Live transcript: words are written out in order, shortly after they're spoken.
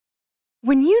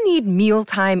When you need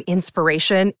mealtime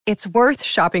inspiration, it's worth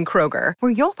shopping Kroger,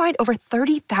 where you'll find over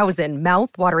 30,000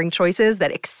 mouth-watering choices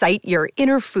that excite your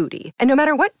inner foodie. And no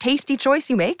matter what tasty choice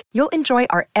you make, you'll enjoy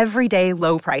our everyday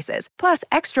low prices, plus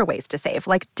extra ways to save,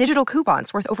 like digital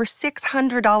coupons worth over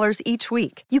 $600 each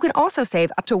week. You can also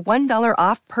save up to $1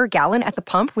 off per gallon at the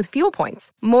pump with fuel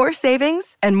points. More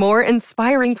savings and more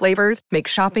inspiring flavors make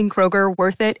shopping Kroger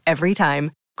worth it every time.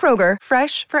 Kroger,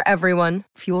 fresh for everyone.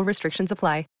 Fuel restrictions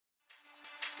apply.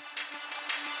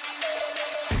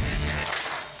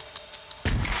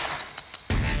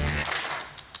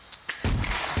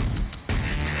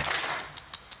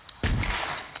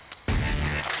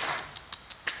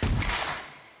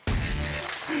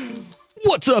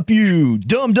 What's up, you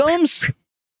dum-dums?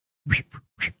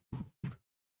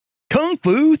 Kung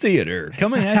Fu Theater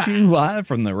coming at you live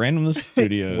from the Randomness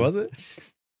Studio. Was it?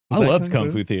 I loved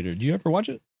Kung Fu Theater. Did you ever watch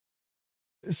it?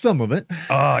 Some of it.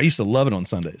 Oh, I used to love it on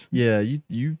Sundays. Yeah,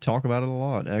 you talk about it a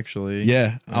lot, actually.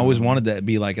 Yeah, I always wanted that to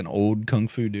be like an old Kung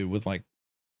Fu dude with like,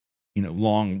 you know,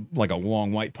 long white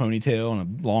ponytail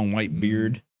and a long white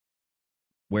beard,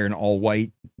 wearing all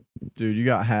white. Dude, you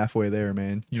got halfway there,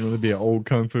 man. You want to be an old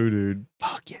Kung Fu dude.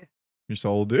 Fuck yeah. You're just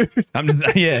old dude. I'm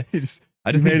just, yeah.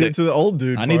 I just made it to the old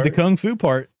dude I need the Kung Fu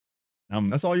part.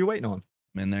 That's all you're waiting on.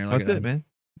 I'm in there. Like That's it, man.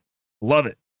 Love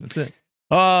it. That's it.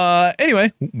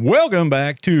 Anyway, welcome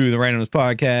back to the Randomness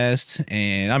Podcast,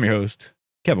 and I'm your host,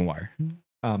 Kevin Wire.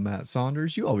 I'm Matt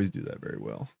Saunders. You always do that very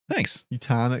well. Thanks. You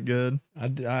time it good.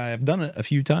 I've done it a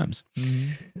few times.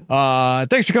 Mm-hmm.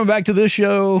 Thanks for coming back to this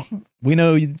show. We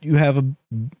know you have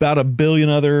about a billion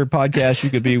other podcasts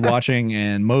you could be watching,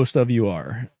 and most of you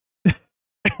are. It's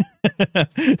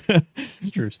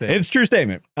a true statement. It's a true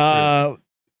statement.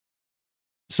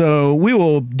 So we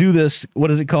will do this.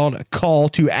 What is it called? A call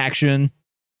to action.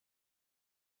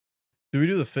 Do we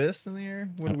do the fist in the air?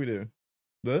 What do we do?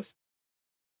 This?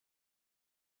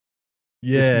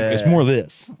 Yeah. It's more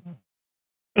this.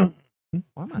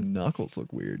 Why my knuckles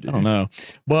look weird, dude? I don't know.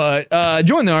 But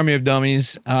join the Army of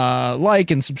Dummies. Like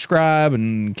and subscribe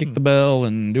and kick the bell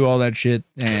and do all that shit.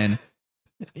 And,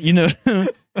 you know,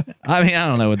 I mean, I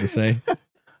don't know what to say.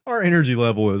 Our energy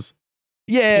level is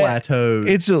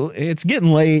plateaued. It's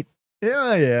getting late.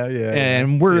 Yeah.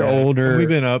 And we're older. We've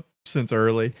been up since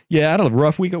early. Yeah, I had a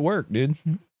rough week at work, dude.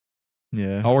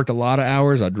 Yeah. I worked a lot of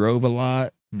hours. I drove a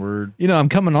lot. Word. You know, I'm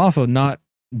coming off of not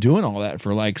doing all that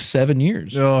for like 7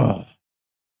 years. Oh.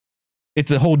 It's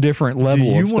a whole different level.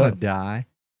 Do you of want to stuff. die?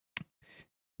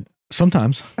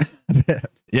 Sometimes. I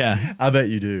bet. Yeah. I bet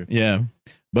you do. Yeah.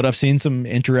 But I've seen some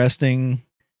interesting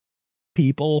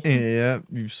people. Yeah.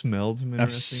 You've smelled some interesting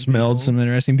I've smelled some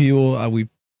interesting people. We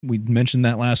mentioned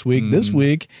that last week. This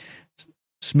week,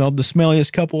 smelled the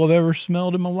smelliest couple I've ever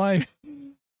smelled in my life.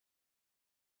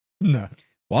 No.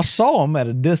 Well, I saw them at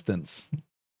a distance.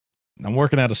 I'm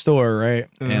working at a store, right?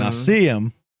 And I see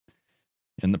them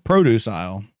in the produce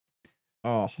aisle.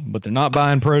 Oh. But they're not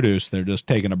buying produce. They're just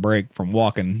taking a break from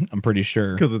walking, I'm pretty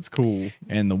sure. Because it's cool.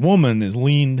 And the woman is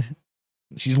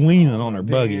she's leaning on her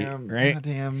buggy, right?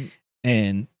 Goddamn.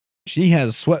 And she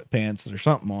has sweatpants or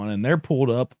something on, and they're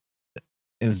pulled up.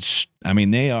 And I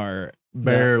mean, they are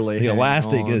barely. The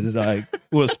elastic is like,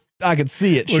 I could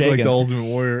see it Look shaking. like the Ultimate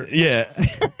Warrior. Yeah.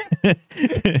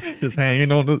 Just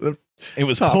hanging on to the It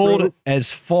was pulled rope.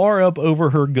 as far up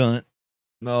over her gunt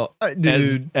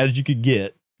dude. as you could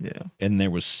get. Yeah. And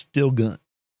there was still gunt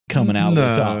coming out of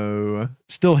the top.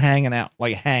 Still hanging out,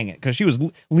 like hanging. Because she was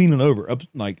leaning over. Up,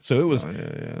 like, so it was,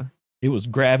 it was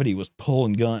gravity was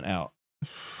pulling gunt out.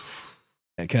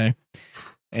 Okay.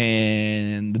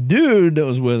 And the dude that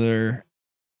was with her.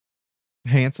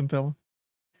 Handsome fella?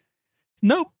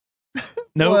 Nope.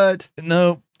 Nope. What?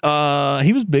 Nope.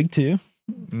 He was big too.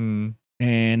 Mm.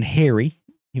 And hairy.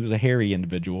 He was a hairy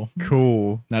individual.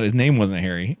 Cool. Now his name wasn't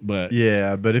Harry, but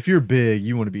yeah, but if you're big,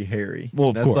 you want to be hairy. Well,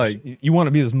 of That's course, like, you want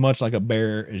to be as much like a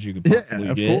bear as you could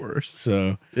possibly get. Of course.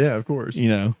 So yeah, of course. you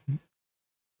know.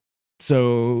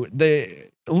 So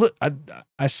they look.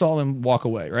 I saw them walk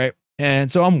away, right?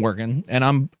 And so I'm working, and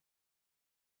I'm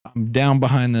down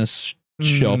behind this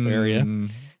shelf area,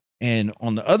 and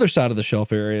on the other side of the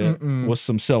shelf area was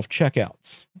some self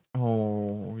checkouts.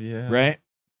 Oh yeah. Right.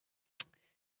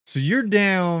 So you're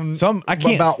down. I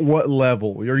can't. About what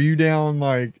level? Are you down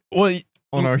like? Well,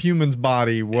 on our human's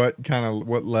body, what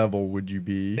level would you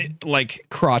be? Like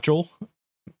crotchal,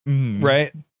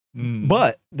 right? Mm.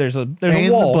 But there's a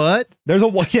and wall. The butt? There's a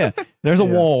wall. Yeah, there's a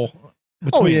wall.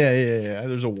 Oh yeah.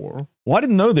 There's a wall. Well, I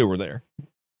didn't know they were there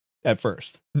at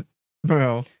first.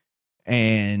 Well,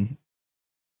 and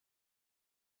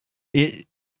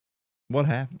what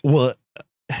happened? Well,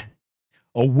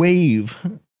 a wave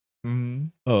Mm-hmm.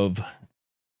 of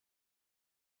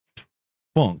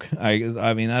funk.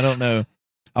 I mean, I don't know.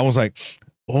 I was like,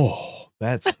 oh,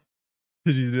 that's.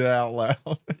 Did you do that out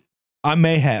loud? I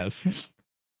may have.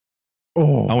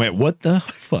 Oh, I went, what the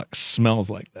fuck smells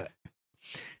like that?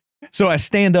 So I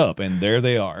stand up and there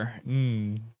they are.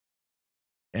 And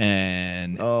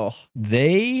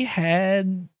they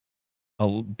had a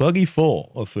buggy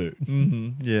full of food.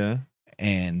 Yeah.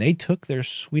 And they took their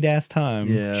sweet ass time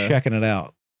checking it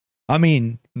out. I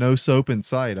mean, no soap in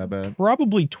sight, I bet.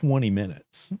 Probably 20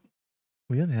 minutes.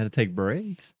 We had to take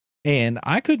breaks. And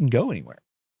I couldn't go anywhere.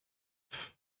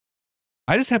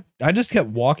 I just kept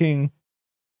walking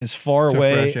as far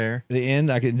away fresh air. The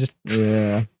end. I could just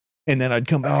and then I'd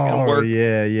come back and work.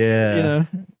 Yeah. You know,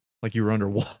 like you were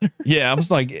underwater. Yeah, I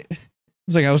was like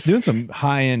I was doing some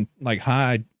high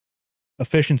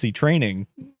efficiency training.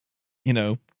 You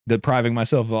know, depriving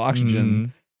myself of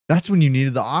oxygen. That's when you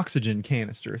needed the oxygen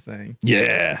canister thing.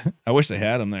 Yeah, I wish they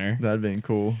had them there. That'd been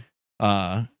cool.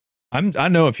 I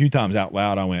know a few times out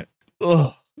loud I went,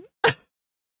 ugh.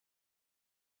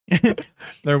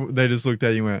 They just looked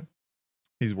at you and went,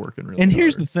 he's working really And hard.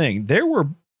 here's the thing. There were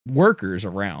workers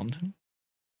around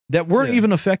that weren't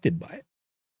even affected by it.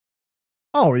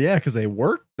 Oh, yeah, because they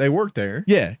work there.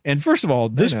 Yeah. And first of all,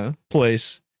 this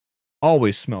place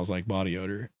always smells like body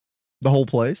odor. The whole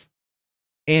place?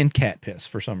 And cat piss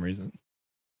for some reason.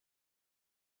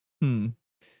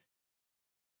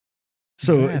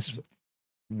 So it's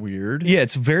weird. Yeah,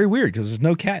 it's very weird because there's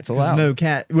no cats allowed. There's no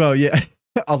cat. Well, yeah.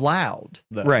 Allowed.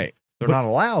 Though. Right. They're not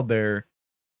allowed there.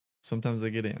 Sometimes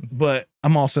they get in. But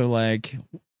I'm also like,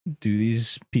 do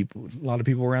these people, a lot of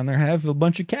people around there have a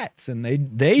bunch of cats and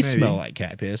they smell like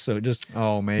cat piss. So it just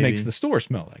makes the store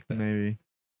smell like that. Maybe.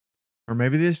 Or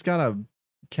maybe they just got a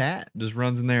cat just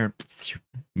runs in there. And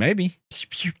maybe.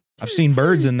 I've seen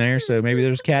birds in there. So maybe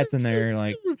there's cats in there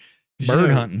like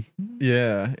bird hunting.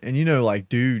 Yeah. And you know, like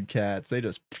dude cats, they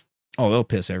just. Oh, they'll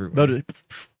piss everywhere.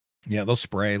 Yeah, they'll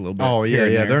spray a little bit. Oh, yeah,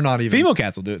 yeah. They're not even. Female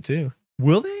cats will do it too.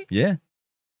 Will they? Yeah.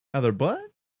 Out their butt?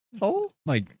 Oh?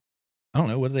 Like, I don't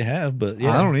know what they have, but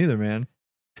yeah. I don't either, man.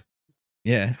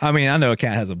 Yeah. I mean, I know a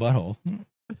cat has a butthole.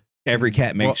 Every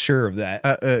cat makes sure of that.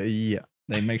 Yeah.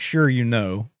 They make sure you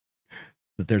know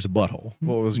that there's a butthole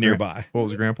nearby. What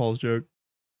was Grandpa's joke?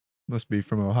 Must be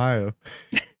from Ohio.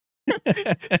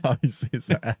 Obviously, it's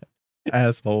that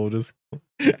asshole. Just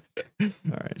all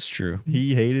right. It's true.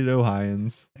 He hated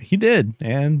Ohioans. He did,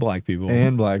 and black people,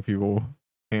 and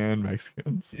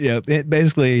Mexicans. Yeah,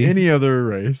 basically any other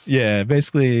race. Yeah,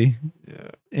 basically,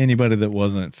 anybody that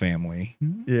wasn't family.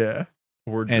 Yeah,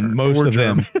 and most of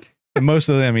them, and most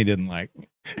of them he didn't like.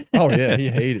 Oh yeah, he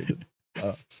hated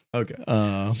us. Okay.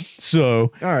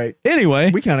 So all right.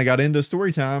 Anyway, we kind of got into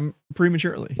story time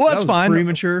prematurely. Well, that's fine.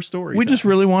 Premature story. We just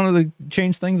really wanted to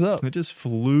change things up. It just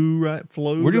flew.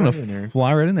 We're gonna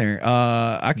fly right in there.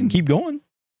 I can keep going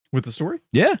with the story.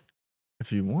 Yeah,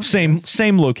 if you want.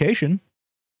 Same location.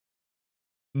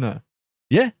 No.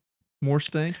 Yeah. More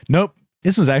stank. Nope.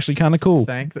 This is actually kind of cool.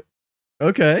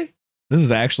 Okay. This is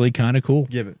actually kind of cool.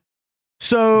 Give it.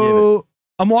 So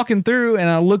I'm walking through and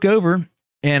I look over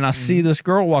and I see this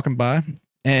girl walking by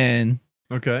and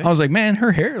I was like, man,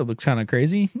 her hair looks kind of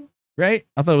crazy. Right.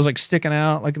 I thought it was like sticking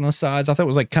out like on the sides. I thought it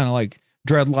was like kind of like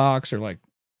dreadlocks or like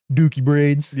dookie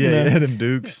braids. Yeah. You know? Them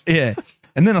dukes. Yeah.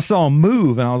 And then I saw him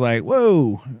move and I was like,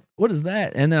 whoa, what is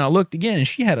that? And then I looked again and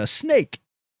she had a snake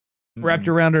wrapped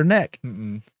around her neck.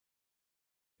 Did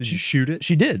you shoot it?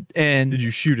 She did. And did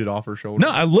you shoot it off her shoulder?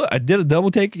 No, I did a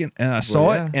double take and I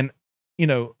saw it. And, you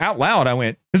know, out loud, I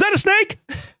went, is that a snake?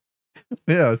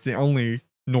 Yeah. It's the only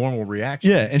normal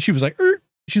reaction. Yeah. And she was like,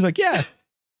 she's like, yeah.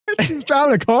 She was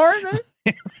driving a car?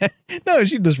 No,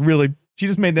 she just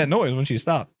made that noise when she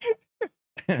stopped.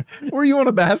 Were you on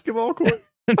a basketball court?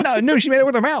 No, she made it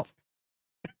with her mouth.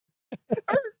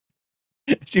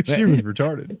 She was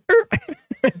retarded.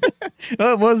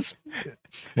 Well, it was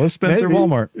Spencer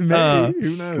Walmart. Maybe.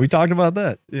 Who knows? We talked about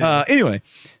that. Yeah. Anyway,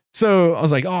 so I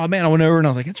was like, oh man, I went over and I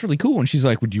was like, it's really cool. And she's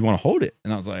like, would you want to hold it?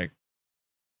 And I was like,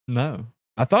 no.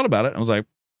 I thought about it. I was like,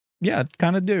 yeah, I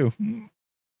kind of do.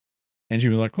 And she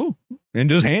was like, cool. And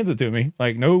just hands it to me.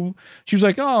 Like, no. She was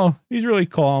like, oh, he's really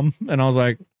calm. And I was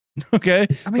like, okay.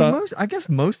 I mean, I guess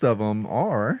most of them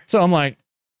are. So I'm like,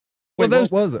 what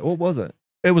was it? What was it?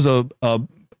 It was a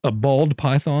bald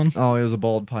python. Oh, it was a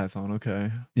bald python.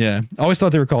 Okay. Yeah. I always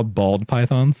thought they were called bald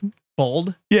pythons.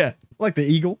 Bald? Yeah. Like the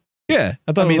eagle? Yeah.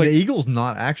 I mean, the eagle's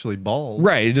not actually bald.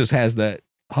 Right. It just has that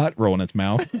hot roll in its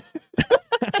mouth.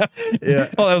 Yeah.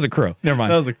 Oh, that was a crow. Never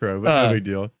mind. That was a crow, but no big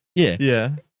deal. Yeah.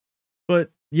 Yeah. But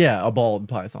yeah, a bald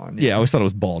python. Yeah. I always thought it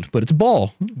was bald, but it's a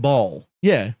ball. Ball.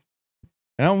 Yeah.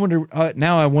 And I wonder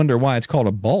now. I wonder why it's called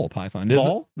a ball python.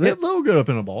 Ball? They'll get up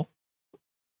in a ball.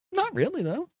 Not really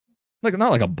though. Like not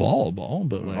like a ball,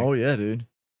 but like. Oh yeah, dude.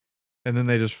 And then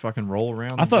they just fucking roll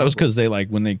around. I thought it was because they like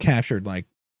when they captured like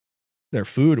their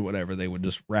food or whatever, they would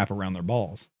just wrap around their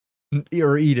balls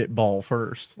or eat it ball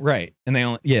first. Right. And they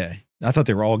only I thought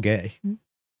they were all gay.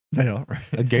 They are right.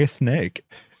 A gay snake.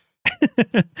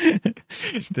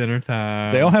 Dinner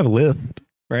time. They all have lisp,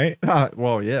 right?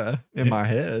 Well, yeah. In my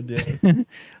head, yeah.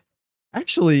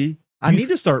 Actually, I need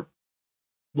to start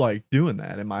like doing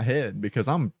that in my head because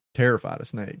I'm terrified of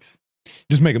snakes.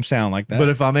 Just make them sound like that. But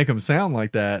if I make them sound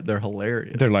like that, they're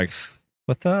hilarious. They're like,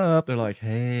 "What's up?" They're like,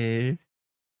 "Hey,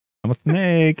 I'm a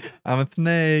snake. I'm a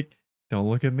snake. Don't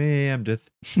look at me. I'm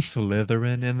just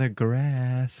slithering in the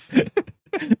grass."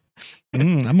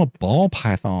 I'm a ball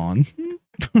python.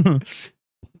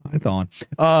 Python.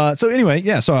 So anyway,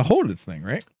 yeah. So I hold this thing,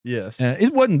 right? Yes.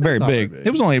 It wasn't very big.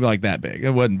 It was only like that big. It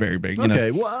wasn't very big. You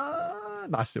okay. know? Well,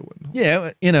 I still wouldn't.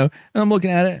 Yeah. You know, and I'm looking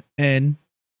at it, and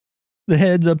the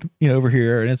head's up, over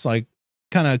here, and it's like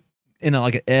kind of in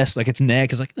like an S, like its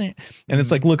neck is like, and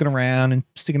it's like looking around and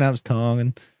sticking out its tongue,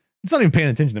 and it's not even paying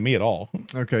attention to me at all.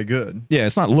 Okay, good. Yeah,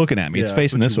 it's not looking at me. It's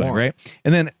facing this way, right?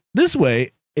 And then this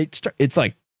way, it's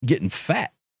like getting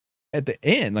fat at the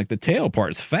end, like the tail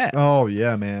part is fat. Oh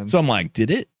yeah, man. So I'm like,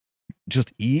 did it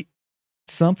just eat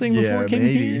something before it came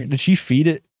here? Did she feed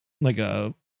it like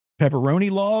a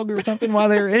pepperoni log or something while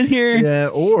they were in here? Yeah,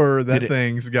 or that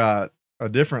thing's got a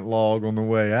different log on the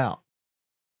way out.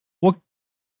 What?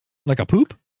 Like a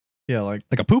poop? Yeah, like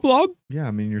a poop log? Yeah,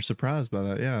 I mean, you're surprised by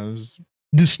that. Yeah, it was.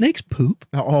 Do snakes poop?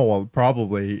 Oh, well,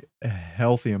 probably a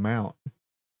healthy amount.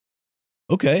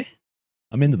 Okay.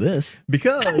 I'm into this.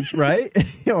 Because, right?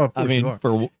 I mean,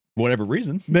 for whatever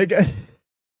reason. Because,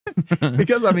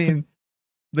 I mean,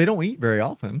 they don't eat very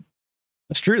often.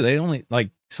 That's true. They only, like,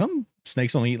 some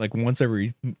snakes only eat like once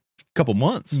every couple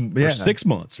months. Or 6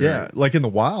 months. Right? Yeah, like in the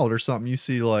wild or something, you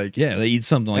see like. Yeah, they eat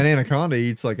something like. An anaconda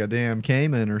eats like a damn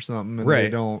caiman or something. And right. They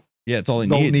don't. Yeah, it's all they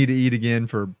don't need to eat again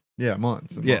for,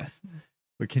 months and months.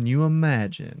 But can you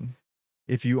imagine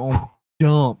if you only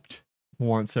dumped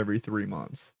once every 3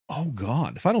 months? Oh,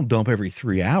 God. If I don't dump every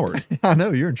 3 hours. I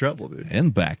know, you're in trouble, dude.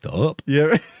 And backed up.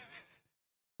 Yeah.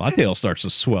 My tail starts to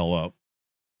swell up.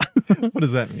 What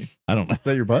does that mean? I don't know. Is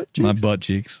that your butt cheeks? My butt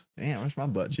cheeks. Damn, I wish my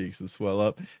butt cheeks would swell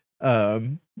up.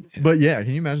 But yeah,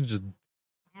 can you imagine just...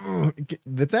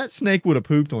 If that snake would have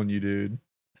pooped on you, dude.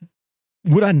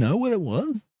 Would I know what it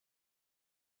was?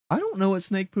 I don't know what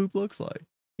snake poop looks like.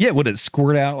 Yeah, would it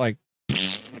squirt out like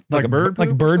a bird poop?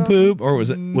 Like bird poop? Or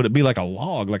would it be like a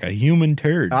log, like a human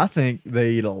turd? I think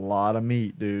they eat a lot of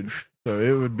meat, dude. So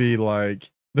it would be like,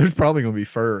 there's probably going to be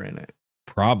fur in it.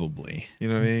 Probably. You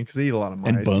know what I mean? Because they eat a lot of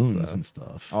mice and bones and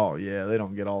stuff. Oh, yeah. They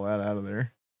don't get all that out of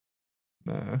there.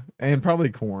 No. And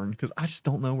probably corn, because I just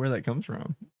don't know where that comes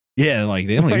from. Yeah, like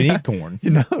they don't even eat corn.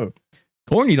 You know.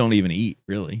 Corn you don't even eat,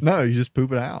 really. No, you just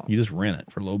poop it out. You just rent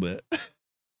it for a little bit.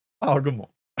 Oh, come on.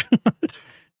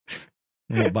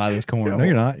 I'm gonna buy this corn. No,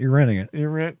 you're not. You're renting it.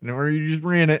 You just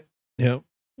rent it. Yep.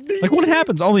 Like what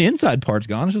happens? All the inside part's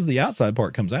gone. It's just the outside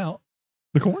part comes out.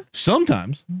 The corn?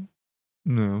 Sometimes.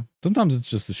 No. Sometimes it's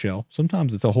just a shell.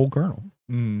 Sometimes it's a whole kernel.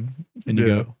 And you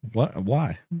go, what?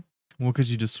 Why? Well,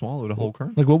 because you just swallowed a whole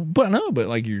kernel. Like, well, but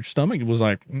like your stomach was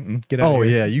like, get out. Oh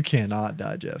yeah, you cannot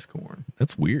digest corn.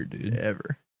 That's weird, dude.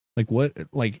 Ever. Like what?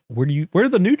 Like where do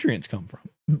the nutrients come from?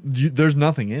 There's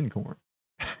nothing in corn.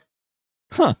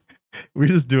 Huh. We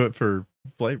just do it for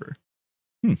flavor.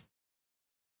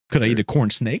 Could I eat a corn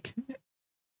snake?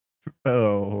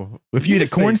 Oh, if you had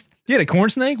a corn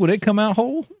snake, would it come out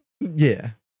whole? Yeah,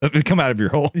 it would come out of your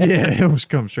hole. Yeah, it would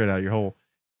come straight out of your hole.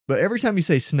 But every time you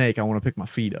say snake, I want to pick my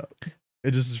feet up.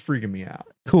 It just is freaking me out.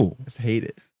 Cool. I just hate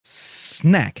it.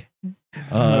 Snack.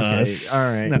 Okay. All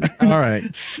right. All right.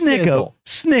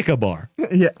 Snicka bar.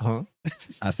 Yeah. Huh?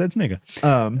 I said snicka.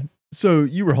 So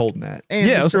you were holding that, and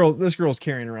yeah, this girl's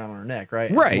carrying it around on her neck, right?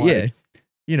 Right. Like, yeah.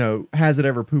 You know, has it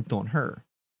ever pooped on her?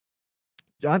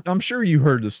 I'm sure you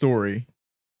heard the story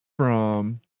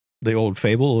from the old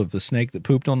fable of the snake that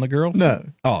pooped on the girl. No.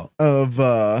 Oh.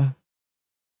 Of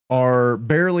our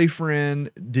barely friend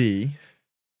D.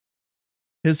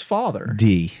 His father.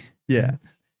 D. Yeah.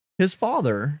 His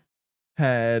father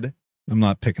had. I'm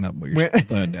not picking up what you're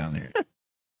putting down here.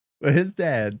 But his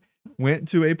dad went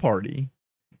to a party,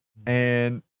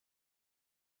 and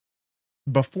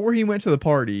before he went to the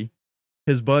party,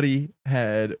 his buddy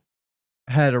had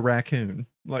a raccoon.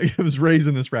 Like, it was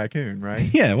raising this raccoon,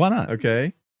 right? Yeah, why not?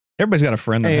 Okay. Everybody's got a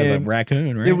friend that has a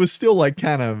raccoon, right? It was still like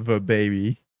kind of a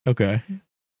baby. Okay.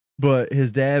 But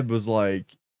his dad was like,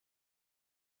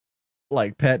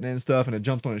 like petting it and stuff, and it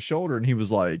jumped on his shoulder, and he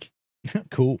was like,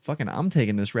 cool. Fucking, I'm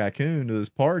taking this raccoon to this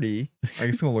party. Like,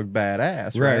 it's gonna look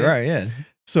badass, Right, right? right, yeah.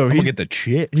 So I'm gonna get the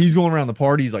chicks. He's going around the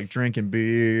party. He's like drinking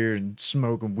beer and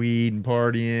smoking weed and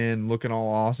partying, looking all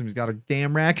awesome. He's got a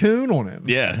damn raccoon on him.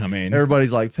 Yeah, I mean,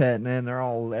 everybody's like petting it. And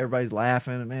everybody's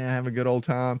laughing, man, having a good old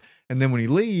time. And then when he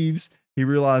leaves, he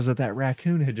realized that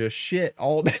raccoon had just shit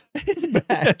all down his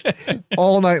back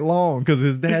all night long because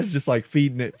his dad's just like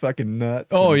feeding it fucking nuts.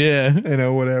 Oh, yeah. You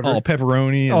know, whatever. All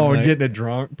pepperoni. And and getting it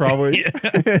drunk, probably.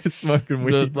 Smoking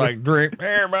weed. Just like, drink,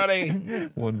 everybody.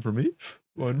 One for me,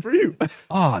 one for you.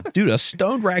 Oh, dude, a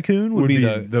stoned raccoon would be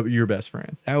your best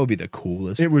friend. That would be the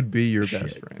coolest. It would be your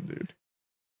best friend, dude.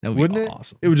 That would be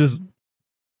awesome. It would just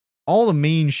all the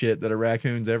mean shit that a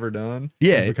raccoon's ever done.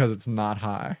 Yeah, because it's not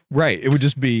high. Right. It would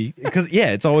just be because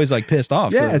it's always like pissed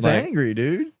off. Yeah, it's like, angry,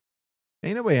 dude.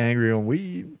 Ain't nobody angry on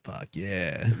weed. Fuck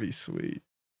yeah, that'd be sweet.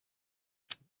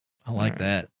 I like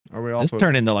that. Are we also this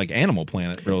turned into like Animal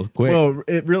Planet real quick? Well,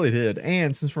 it really did.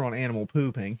 And since we're on animal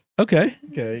pooping, okay,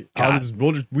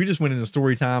 we just went into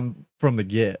story time from the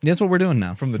get. That's what we're doing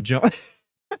now. From the jump,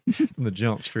 from the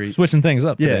jump street, switching things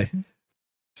up. Yeah. Today.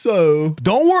 So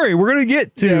don't worry, we're gonna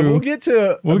get to. Yeah, we'll get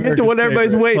to what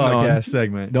everybody's waiting podcast on.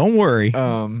 Segment. Don't worry.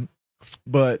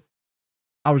 But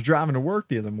I was driving to work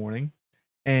the other morning,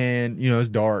 and it's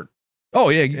dark. Oh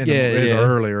yeah, it's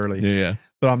early. Yeah.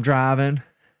 But I'm driving.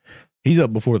 He's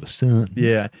up before the sun.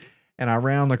 Yeah, and I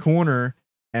round the corner,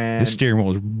 and the steering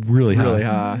wheel is really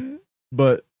high.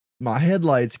 But my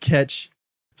headlights catch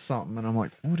something, and I'm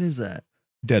like, "What is that?"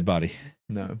 Dead body.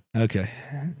 No. Okay.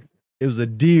 It was a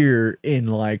deer in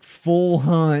like full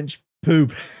hunch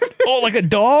poop. Oh, like a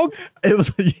dog? It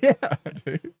was, yeah,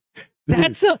 dude.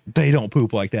 They don't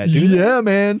poop like that, dude. Yeah,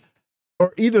 man.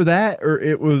 Or either that, or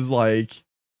it was like,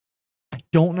 I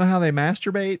don't know how they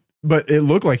masturbate, but it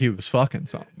looked like he was fucking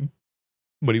something.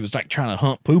 But he was like trying to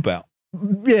hunt poop out.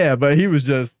 Yeah, but he was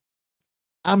just,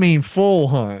 full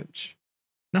hunch.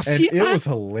 Now, see, it was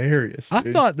hilarious. Dude.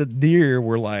 I thought the deer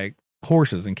were like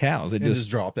horses and cows. It just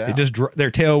dropped out. It just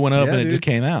their tail went up and it just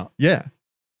came out. Yeah,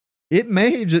 it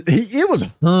was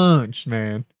hunched,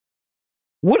 man.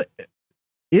 What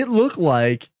it looked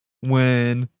like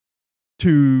when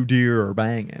two deer are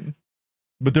banging,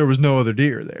 but there was no other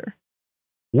deer there.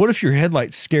 What if your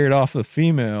headlight scared off the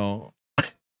female?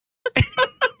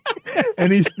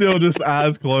 And he's still just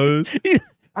eyes closed.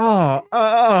 But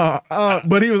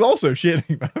he was also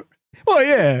shitting. Well,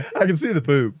 yeah, I can see the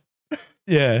poop.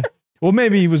 Yeah. Well,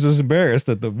 maybe he was just embarrassed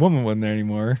that the woman wasn't there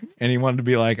anymore, and he wanted to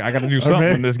be like, "I got to do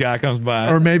something when this guy comes by."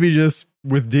 Or maybe just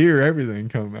with deer, everything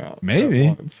come out. Maybe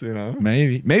once,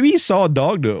 Maybe he saw a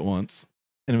dog do it once,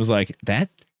 and it was like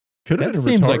that. Could have been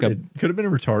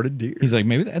a retarded deer. He's like,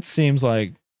 maybe that seems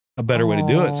like a better way to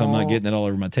do it, so I'm not getting it all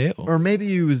over my tail. Or maybe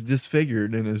he was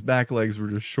disfigured and his back legs were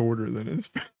just shorter than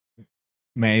his.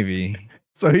 Maybe.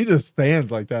 So he just stands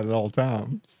like that at all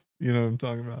times. You know what I'm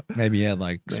talking about? Maybe he had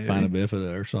like spina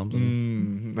bifida or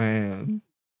something. Man.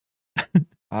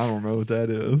 I don't know what that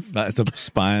is. It's a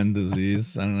spine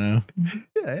disease. I don't know.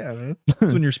 Yeah, man.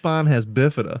 It's when your spine has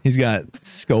bifida. He's got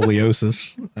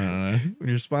scoliosis. I don't know. When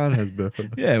your spine has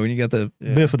bifida. Yeah, when you got the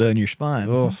bifida in your spine.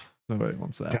 Oh, nobody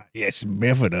wants that. God, yeah, it's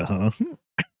bifida,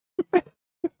 huh?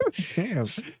 Damn.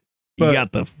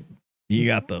 You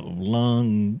got the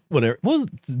lung, whatever. Well,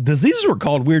 diseases were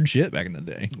called weird shit back in the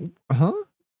day. Huh?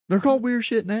 They're called weird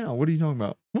shit now. What are you talking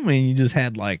about? I mean, you just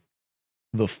had like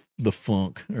the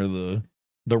funk or the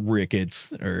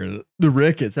rickets or the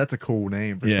rickets. That's a cool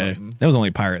name for something. That was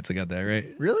only pirates that got that, right?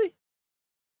 Really?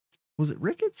 Was it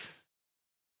rickets?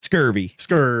 Scurvy.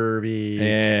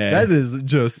 Yeah. That is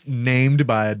just named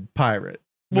by a pirate.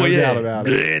 No doubt about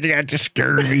it. I got the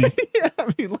scurvy. Yeah,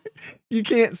 I mean, like, you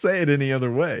can't say it any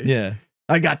other way. Yeah.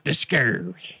 I got the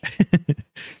scurvy.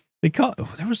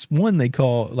 There was one they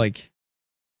call like,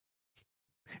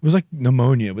 it was like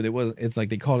pneumonia, but it's like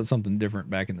they called it something different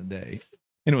back in the day.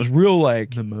 And it was real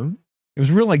like pneumonia. It was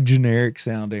real like generic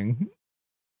sounding.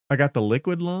 I got the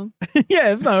liquid lung.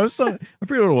 Yeah, no, it was I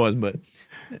forget what it was, but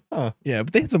yeah,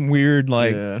 but they had some weird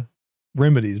like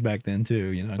remedies back then too.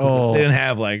 You know, they didn't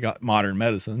have like modern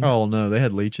medicine. Oh no, they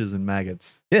had leeches and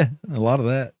maggots. Yeah, a lot of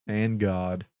that. And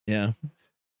God. Yeah,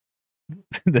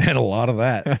 they had a lot of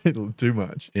that. Too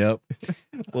much. Yep, a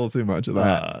little too much of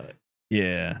that.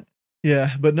 Yeah.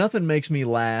 Yeah, but nothing makes me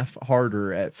laugh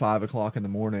harder at 5 o'clock in the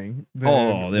morning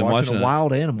than watching a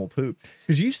wild animal poop.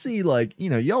 Because you see, like,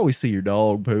 you always see your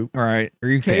dog poop. All right. Or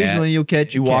your occasionally cat. You'll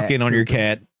catch you walk in on your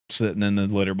cat sitting in the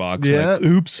litter box. Yeah. Like,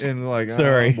 oops. And like,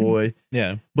 sorry. Oh boy.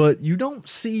 Yeah. But you don't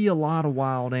see a lot of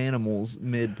wild animals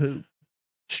mid poop.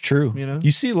 It's true. You know?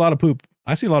 You see a lot of poop.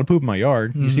 I see a lot of poop in my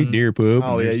yard. You see deer poop.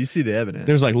 Oh yeah, you see the evidence.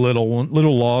 There's like little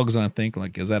logs, and I think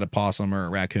like, is that a possum or a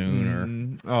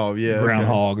raccoon or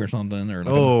groundhog or something, or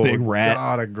like a big rat?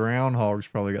 God, a groundhog's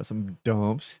probably got some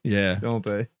dumps. Yeah, don't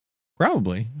they?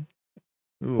 Probably.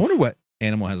 I wonder what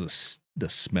animal has the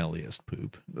smelliest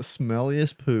poop. The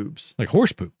smelliest poops. Like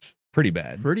horse poop's pretty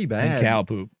bad. Pretty bad. And cow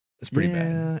poop is pretty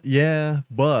bad. Yeah,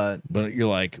 but you're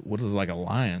like, what is like a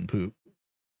lion poop?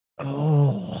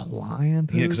 Oh, a lion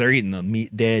poop? Yeah, because they're eating the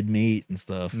dead meat and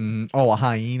stuff. Oh, a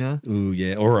hyena? Ooh,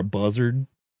 yeah. Or a buzzard.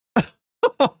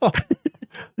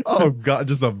 Oh, God,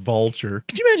 just a vulture.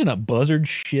 Could you imagine a buzzard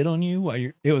shit on you while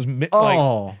you're, it was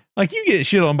like you get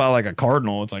shit on by like a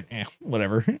cardinal. It's like,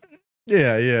 whatever.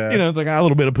 Yeah. You know, it's like a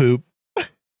little bit of poop.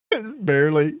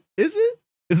 Barely. Is it?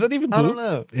 Is that even poop? I don't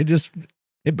know.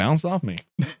 It bounced off me.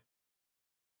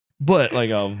 But like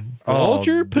a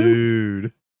vulture poop?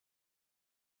 Dude.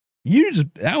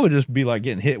 That would just be like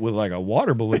getting hit with like a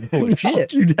water balloon full of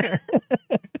shit. You dare.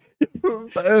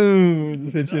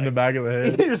 Boom. Hit you in the back of the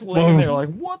head. You're just laying there like,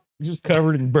 what? Just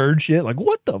covered in bird shit. Like,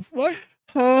 what the fuck?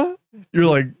 Huh? You're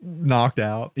like knocked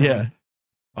out. Yeah.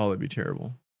 Oh, that'd be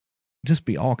terrible. Just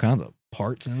be all kinds of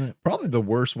parts in it. Probably the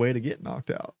worst way to get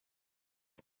knocked out.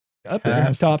 Up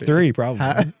there, top 3,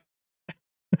 probably.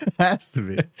 Has to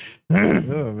be.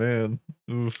 Oh, man.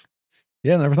 Oof.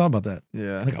 Yeah, never thought about that.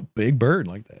 Yeah. Like a big bird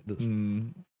like that. Just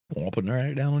plopping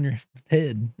right down on your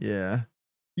head. Yeah.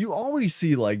 You always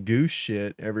see like goose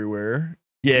shit everywhere.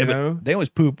 Yeah, but they always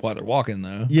poop while they're walking,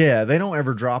 though. Yeah, they don't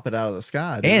ever drop it out of the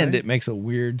sky. And it makes a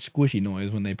weird squishy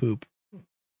noise when they poop.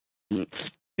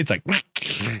 It's like...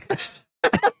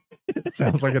 It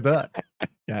sounds like a duck.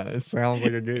 Yeah, it sounds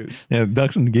like a goose. Yeah,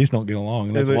 ducks and geese don't get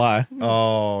along. That's why.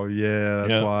 Oh, yeah,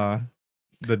 that's why.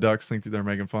 The ducks think that they're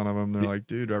making fun of them. They're like,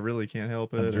 dude, I really can't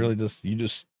help it. It's really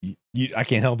I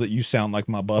can't help that you sound like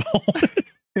my butthole.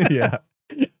 Yeah.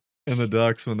 And the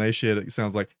ducks, when they shit, it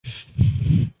sounds like...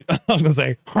 I was going to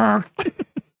say,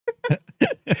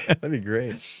 that'd be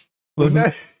great.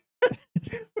 Wouldn't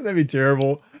that be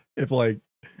terrible if like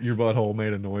your butthole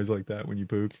made a noise like that when you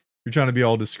poop? You're trying to be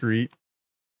all discreet.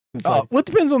 What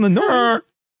depends on the noise?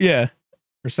 Yeah.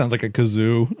 Or sounds like a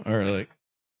kazoo or like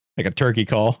a turkey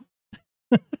call.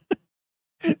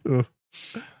 But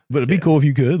it'd be cool if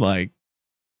you could like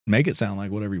make it sound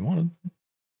like whatever you wanted.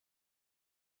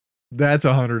 That's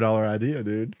 $100 idea,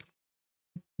 dude.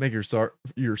 Make your fart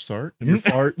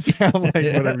sound like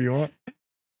whatever you want.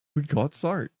 We call it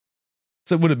sart.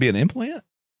 So would it be an implant?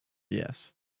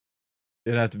 Yes.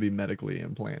 It'd have to be medically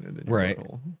implanted in your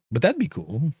butthole. But that'd be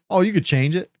cool. Oh, you could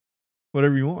change it.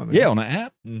 Whatever you want. Man. Yeah, on an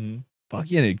app. Mm-hmm. Fuck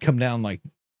yeah, it'd come down like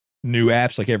new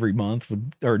apps like every month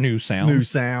or new sounds. New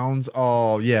sounds.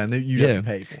 Oh, yeah. And you have to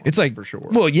pay for it. It's like, for sure.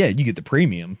 Well, yeah, you get the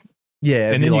premium.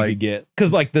 Yeah. And then you could get,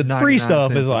 because like the free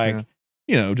stuff is like,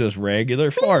 you know, just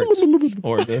regular farts.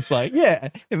 Or just like,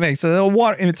 it makes a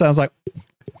water, and it sounds like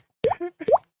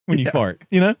when you fart,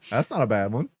 you know? That's not a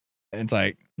bad one. And it's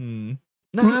like, No,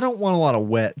 I don't want a lot of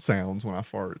wet sounds when I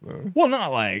fart, though. Well,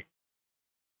 not like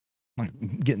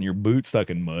getting your boot stuck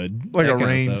in mud. Like a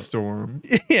rainstorm.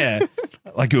 Yeah.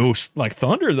 like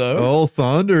thunder, though. Oh,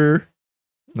 thunder.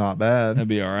 Not bad. That'd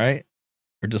be all right.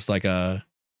 Or just like a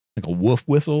woof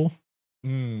whistle.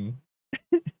 Yeah.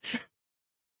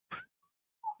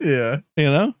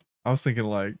 You know? I was thinking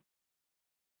like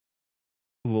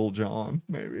Lil Jon,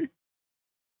 maybe.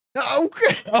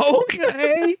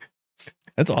 Okay.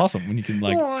 That's awesome when you can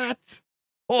like what?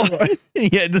 Oh,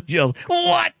 yeah, it just yells,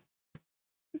 what?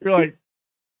 You're like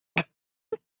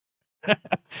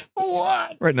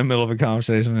what? Right in the middle of a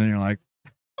conversation, and you're like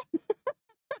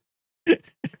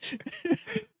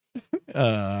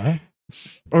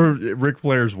or Ric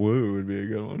Flair's woo would be a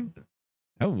good one.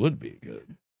 That would be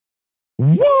good.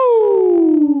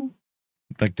 Woo!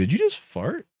 Like, did you just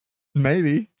fart?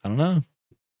 Maybe. I don't know.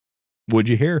 What'd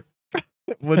you hear?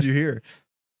 What'd you hear?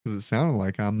 Because it sounded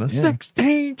like I'm the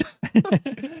 16th.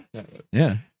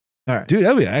 Yeah. All right. Dude,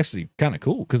 that'd be actually kind of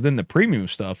cool, because then the premium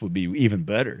stuff would be even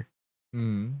better.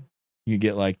 You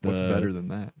get like what's better than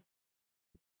that?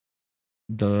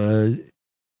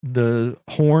 The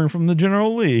horn from the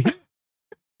General Lee.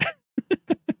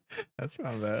 That's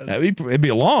not bad. It'd be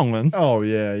a long one. Oh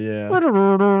yeah.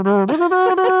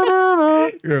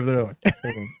 You're over there like,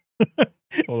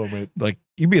 hold on, mate. Like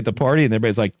you'd be at the party and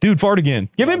everybody's like, dude, fart again.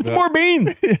 Give him more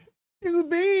beans. Give him a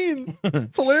bean.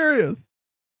 It's hilarious.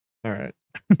 All right.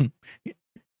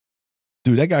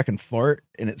 Dude, that guy can fart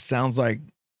and it sounds like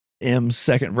M's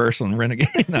second verse on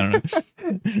Renegade. I don't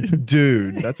know.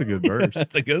 Dude, that's a good verse.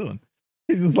 That's a good one.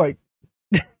 He's just like,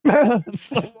 it's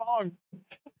so long.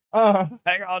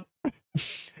 hang on.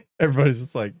 Everybody's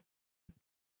just like,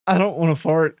 I don't want to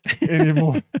fart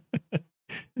anymore.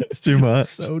 It's too much.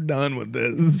 So done with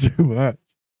this. It's too much.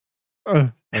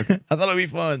 Okay. I thought it'd be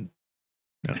fun.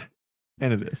 No.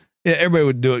 And it is. Yeah, everybody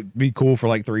would do it, be cool for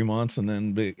like 3 months, and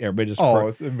then everybody just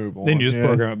move on. then you just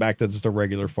program it back to just a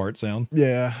regular fart sound.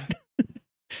 Yeah.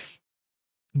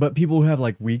 But people who have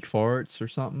like weak farts or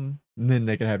something, then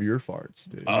they can have your farts,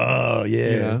 dude. Oh yeah.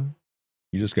 You know?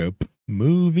 You just go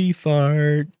movie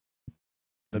fart.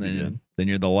 That'd be good. Then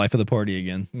you're the life of the party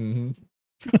again. Mm-hmm.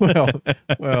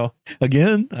 Well,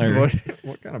 again.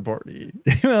 What kind of party?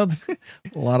 Well, it's a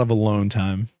lot of alone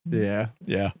time. Yeah,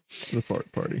 the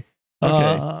fart party.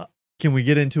 Okay, can we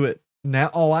get into it now?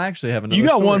 Oh, I actually have another. You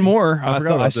got story. one more.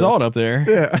 I saw it up there.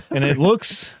 Yeah, and it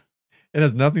looks. It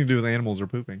has nothing to do with animals or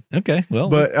pooping. Okay, well,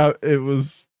 but it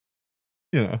was,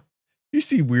 you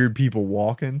see weird people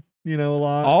walking, a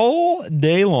lot all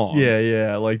day long.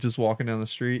 Yeah, like just walking down the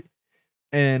street,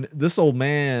 and this old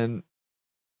man.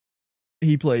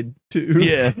 He played too.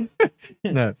 Yeah.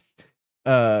 No.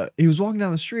 He was walking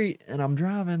down the street and I'm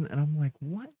driving and I'm like,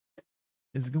 what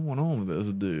is going on with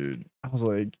this dude? I was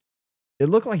like, it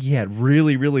looked like he had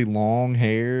really, really long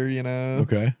hair,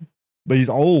 Okay. But he's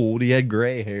old. He had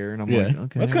gray hair. And I'm like,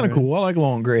 okay. That's kind of cool. I like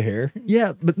long gray hair.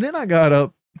 Yeah. But then I got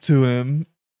up to him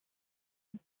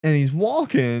and he's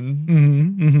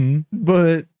walking.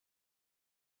 But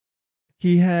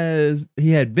he had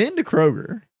been to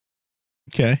Kroger.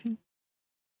 Okay.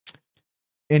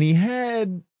 And he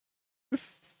had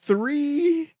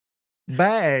 3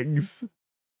 bags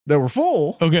that were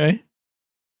full. Okay.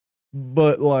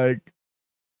 But like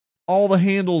all the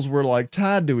handles were like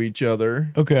tied to each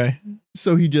other. Okay.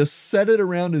 So he just set it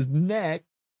around his neck.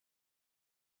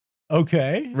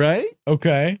 Okay. Right?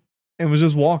 Okay. And was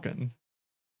just walking.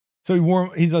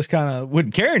 So he's just kind of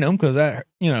wasn't carrying them because that,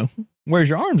 wears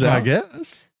your arms out. I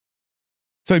guess.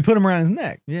 So he put them around his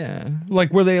neck. Yeah.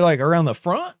 Like, were they like around the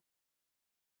front?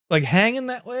 Like hanging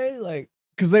that way? Like,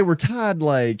 because they were tied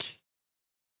like,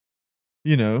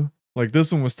 like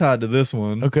this one was tied to this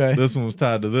one. Okay. This one was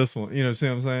tied to this one. See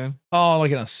what I'm saying? Oh,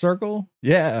 like in a circle?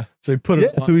 Yeah. So he put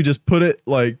it. Yeah. So he just put it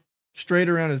like straight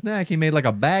around his neck. He made like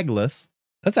a bagless.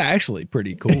 That's actually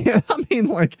pretty cool. I mean,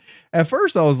 like at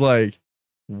first I was like,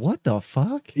 what the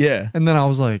fuck? Yeah. And then I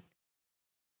was like,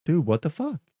 dude, what the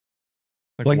fuck?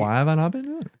 Like why have I not been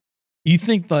doing it? You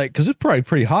think like, because it's probably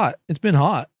pretty hot. It's been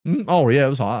hot. Oh, yeah, it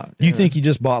was hot. You think you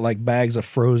just bought like bags of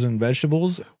frozen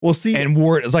vegetables? Well, see. And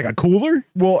wore it as like a cooler?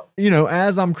 Well,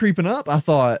 as I'm creeping up, I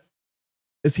thought,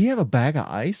 does he have a bag of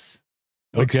ice?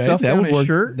 Like okay, stuff that down would his work.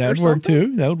 shirt That would work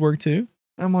too. That would work too.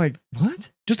 I'm like,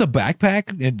 what? Just a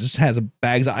backpack? It just has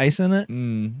bags of ice in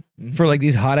it for like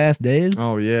these hot ass days?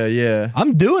 Oh, yeah, yeah.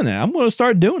 I'm doing that. I'm going to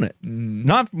start doing it.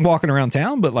 Not walking around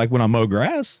town, but like when I mow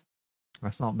grass.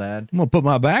 That's not bad. I'm going to put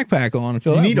my backpack on and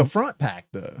fill You it. need a front pack,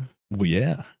 though. Well,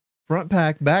 yeah. Front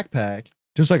pack, backpack.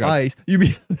 Just like ice. You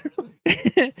be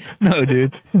no,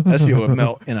 dude. That shit would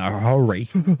melt in a hurry.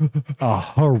 A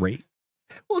hurry.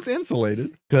 Well, it's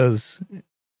insulated. Because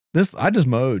I just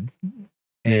mowed.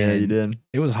 And yeah, you did.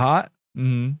 It was hot.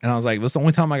 And I was like, that's the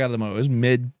only time I got to mow. It was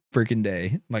mid freaking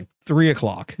day, like 3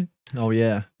 o'clock. Oh,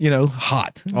 yeah.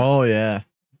 Hot. Oh, yeah.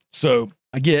 So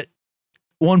I get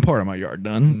one part of my yard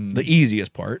done, the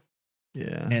easiest part.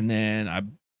 Yeah. And then I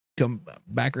come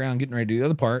back around getting ready to do the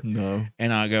other part. No.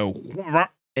 And I go,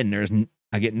 and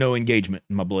I get no engagement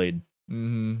in my blade.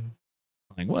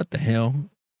 Like, what the hell?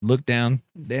 Look down,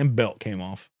 damn belt came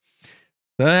off.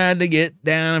 So I had to get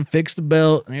down and fix the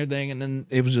belt and everything. And then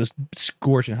it was just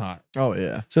scorching hot. Oh,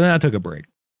 yeah. So then I took a break.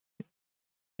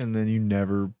 And then you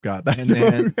never got back and to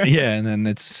then, it. Yeah, and then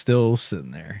it's still sitting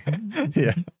there.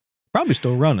 Yeah. Probably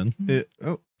still running.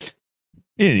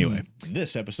 Anyway,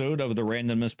 this episode of the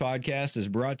Randomness Podcast is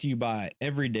brought to you by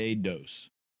Everyday Dose.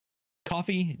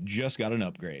 Coffee just got an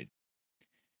upgrade.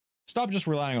 Stop just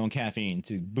relying on caffeine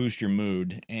to boost your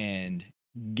mood and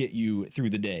get you through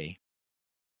the day.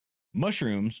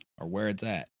 Mushrooms are where it's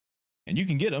at. And you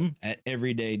can get them at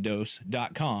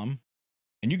everydaydose.com.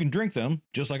 And you can drink them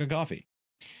just like a coffee.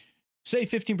 Save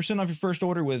 15% off your first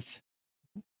order with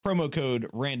promo code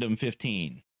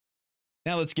RANDOM15.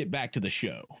 Now let's get back to the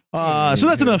show. So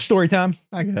that's enough story time.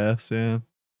 I guess, yeah.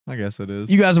 I guess it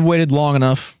is. You guys have waited long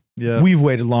enough. Yeah. We've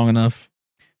waited long enough.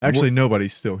 Actually,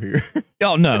 nobody's still here.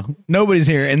 Oh, no. Nobody's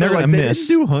here. And they're going to miss.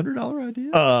 They didn't do $100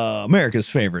 idea? America's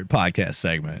favorite podcast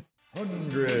segment.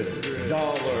 $100 idea.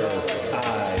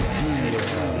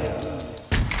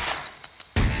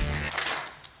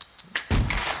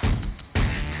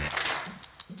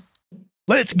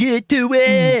 Let's get to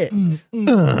it.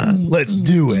 Let's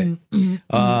do it.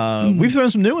 We've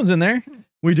thrown some new ones in there.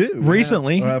 We do.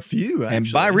 Recently. A few, actually.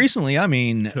 And by recently, I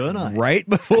mean Tonight. right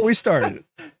before we started.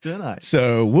 Tonight.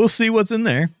 So we'll see what's in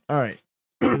there. All right.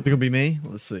 Is it going to be me?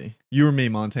 Let's see. You or me,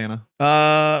 Montana?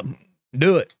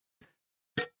 Do it.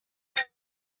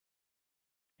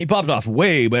 He popped off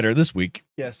way better this week.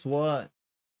 Guess what?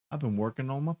 I've been working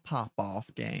on my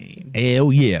pop-off game.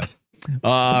 Hell yeah.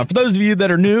 For those of you that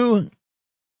are new,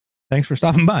 thanks for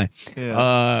stopping by.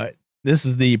 Yeah. This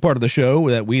is the part of the show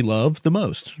that we love the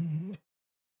most.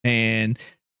 And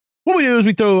what we do is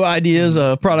we throw ideas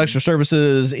of products or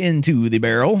services into the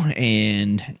barrel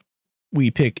and we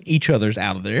pick each other's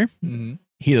out of there. Mm-hmm.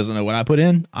 He doesn't know what I put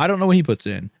in. I don't know what he puts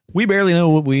in. We barely know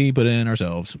what we put in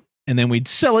ourselves. And then we'd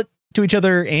sell it to each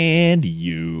other and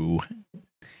you.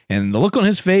 And the look on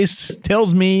his face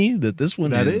tells me that this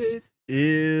one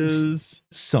is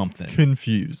something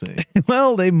confusing.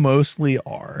 Well, they mostly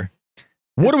are.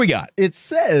 What do we got? It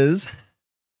says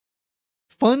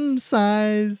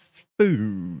fun-sized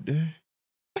food,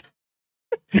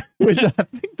 which I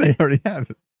think they already have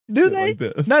it. Do they? Like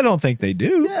this. I don't think they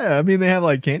do. Yeah, I mean they have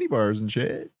like candy bars and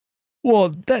shit.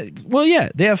 Well, yeah,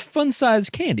 they have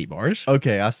fun-sized candy bars.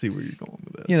 Okay, I see where you're going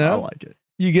with this. You know, I like it.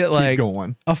 You get Keep like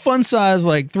going. a fun-size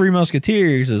like Three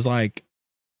Musketeers is like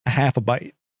a half a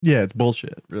bite. Yeah, it's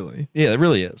bullshit, really. Yeah, it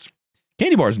really is.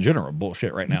 Candy bars in general are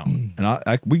bullshit right now,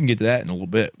 and we can get to that in a little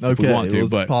bit if we want to.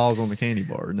 Let's but pause on the candy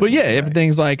bar. But yeah,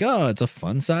 everything's like, oh, it's a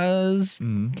fun-size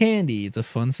Mm. candy. It's a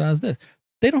fun-size this.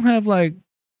 They don't have like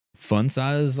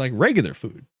fun-size like regular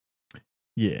food.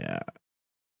 Yeah.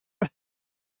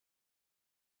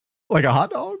 Like a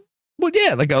hot dog? Well,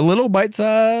 yeah, like a little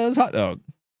bite-sized hot dog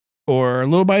or a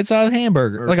little bite-sized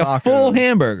hamburger, Or like taco. a full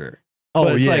hamburger. Oh,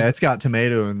 But it's yeah, like- it's got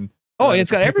tomato and Oh,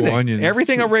 it's got pickle, everything. onions,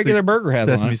 Everything a regular burger has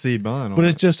on sesame it. seed bun. But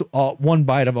it's just one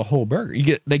bite of a whole burger.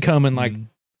 They come in like,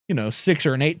 Mm. 6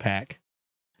 or an 8-pack.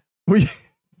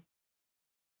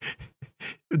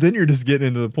 Then you're just getting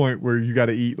into the point where you got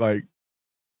to eat like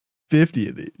 50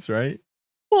 of these, right?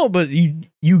 Well, but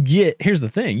here's the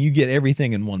thing, you get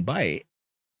everything in one bite.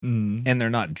 Mm.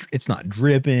 And it's not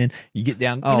dripping. You get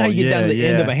down, Oh, how you get down to the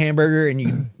end yeah. of a hamburger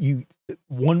and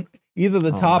either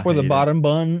the top or the hate bottom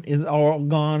bun is all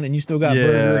gone and you still got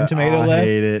burger and tomato I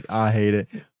left. I hate it.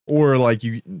 Or like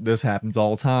this happens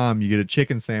all the time. You get a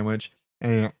chicken sandwich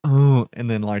and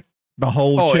then like the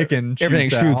whole chicken everything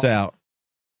shoots out.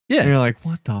 Yeah. And you're like,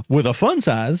 what the With a fun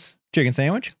size chicken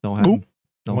sandwich. Don't happen. Boop.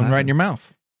 Don't One right happen. in your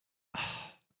mouth.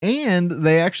 And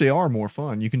they actually are more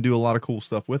fun. You can do a lot of cool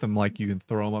stuff with them. Like you can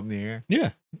throw them up in the air.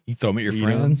 Yeah. You throw them at your Eat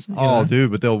friends. 'em. you Oh, know.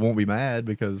 dude, but they won't be mad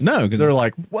because No, 'cause- they're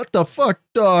like, what the fuck,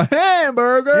 the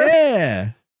hamburger?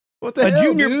 Yeah. What the A hell,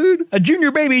 junior- dude? A junior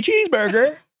baby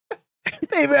cheeseburger.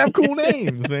 They even have cool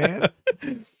names, man.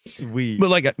 Sweet.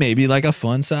 But maybe like a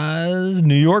fun size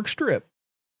New York strip.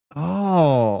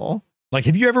 Oh, Like,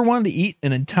 have you ever wanted to eat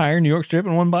an entire New York strip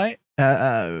in one bite?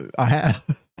 I have.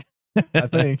 I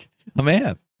think. I may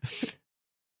have.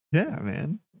 Yeah,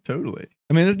 man. Totally.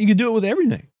 I mean, you could do it with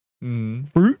everything.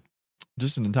 Fruit.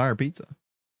 Just an entire pizza.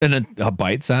 And a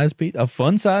bite-sized pizza, a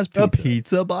fun-sized pizza. A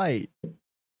pizza bite.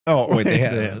 Oh, Wait, they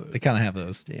kind of have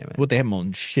those. Damn it. What they have them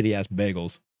on shitty ass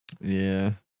bagels.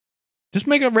 Yeah. Just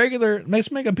make a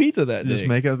pizza that Just day.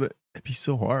 make up. It'd be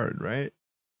so hard, right?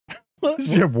 Well,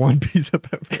 Just have one piece of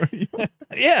pepperoni.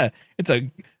 yeah, it's a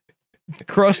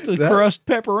crust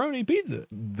pepperoni pizza.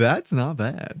 That's not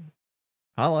bad.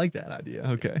 I like that idea.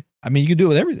 Okay. I mean, you could do it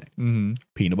with everything. Mm-hmm.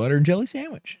 Peanut butter and jelly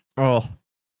sandwich. Oh.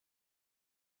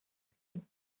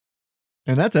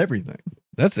 And that's everything.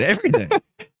 That's everything.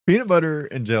 Peanut butter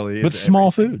and jelly. But is small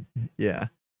everything. food. Yeah.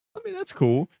 I mean, that's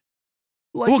cool.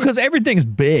 Like Well, because everything's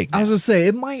big. I was gonna say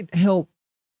it might help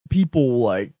people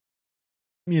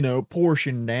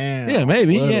portion down. Yeah,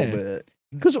 maybe, a little yeah. bit.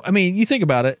 Because, I mean, you think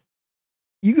about it.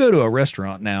 You go to a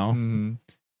restaurant now, Mhm.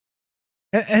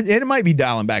 and it might be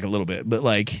dialing back a little bit, but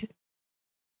like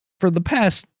for the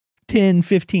past 10,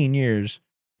 15 years,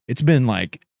 it's been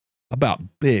like about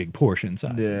big portion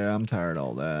sizes. Yeah, I'm tired of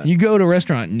all that. You go to a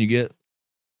restaurant and you get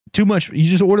too much. You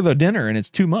just order the dinner and it's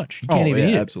too much. You can't even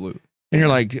eat it. absolutely. And you're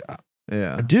like,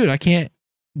 Yeah. dude, I can't.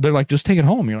 They're like, just take it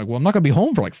home. You're like, well, I'm not going to be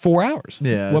home for like 4 hours.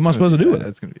 Yeah. What am I supposed to do with it?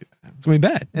 It's gonna be bad. It's going to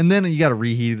be bad. And then you got to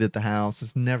reheat it at the house.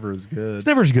 It's never as good. It's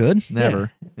never as good.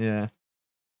 Never. Yeah. Yeah.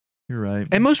 You're right.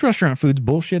 And most restaurant food's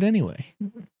bullshit anyway.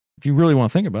 If you really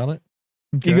want to think about it.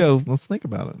 Okay, You go, let's think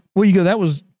about it. well, you go,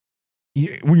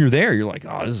 when you're there, you're like,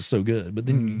 oh, this is so good. But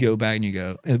then you Mhm. go back and you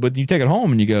go, but you take it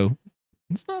home and you go,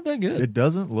 it's not that good. It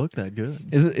doesn't look that good.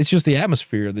 It's just the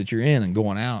atmosphere that you're in and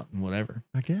going out and whatever.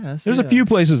 I guess. There's a few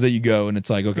places that you go and it's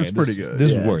like, okay, It's pretty good.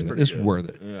 This Yeah, is it's worth it. pretty This is good. worth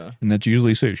it. Yeah. And that's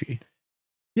usually sushi.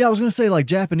 Yeah, I was gonna say like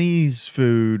Japanese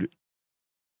food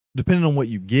depending on what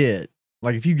you get,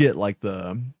 like if you get like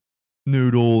the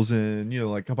noodles and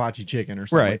like hibachi chicken or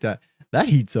something like that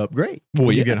heats up great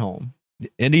when you get home.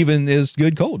 And even is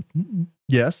good cold.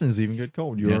 Yes, and it's even good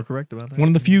cold. You are correct about that. One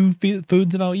of the few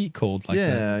foods that I'll eat cold like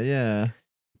that. Yeah.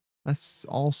 That's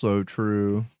also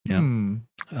true. Yeah.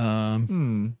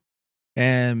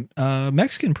 And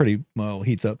Mexican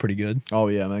heats up pretty good. Oh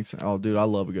yeah, Mexican. Oh dude, I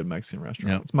love a good Mexican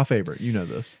restaurant. Yep. It's my favorite. You know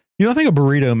this. I think a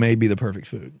burrito may be the perfect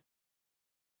food.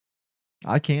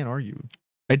 I can't argue.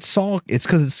 It's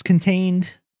because it's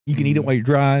contained. You can eat it while you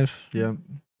drive. Yeah.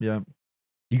 You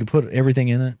can put everything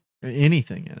in it.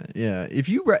 Anything in it. Yeah. If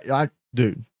you,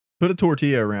 dude, put a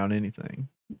tortilla around anything,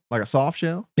 like a soft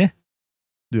shell. Yeah.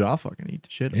 Dude, I'll fucking eat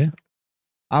the shit out Yeah. of it.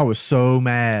 I was so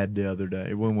mad the other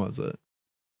day. When was it?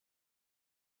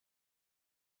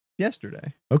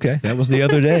 Yesterday. Okay. That was the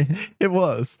other day. It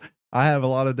was. I have a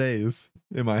lot of days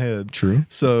in my head. True.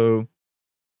 So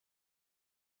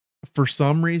for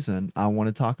some reason, I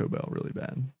wanted Taco Bell really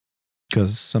bad.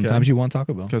 Because sometimes you want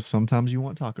Taco Bell. Because sometimes you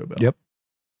want Taco Bell. Yep.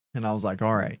 And I was like,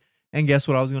 all right. And guess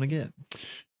what I was going to get?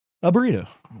 A burrito.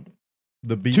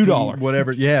 The beefy, $2.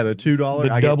 Whatever. Yeah, the $2.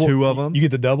 I get two of them. You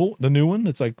get the double, the new one.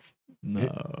 That's like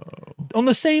on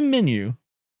the same menu,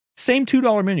 same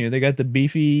 $2 menu. They got the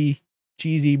beefy,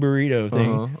 cheesy burrito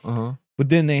thing. But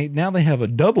then now they have a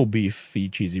double beefy,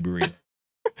 cheesy burrito.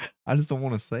 I just don't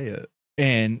want to say it.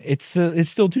 And it's still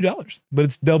 $2, but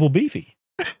it's double beefy.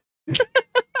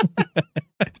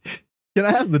 Can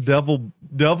I have the devil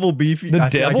beefy? I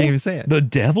can't even say it. The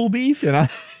devil beef? Can I?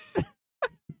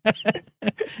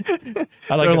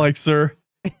 They're like, sir,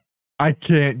 I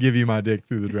can't give you my dick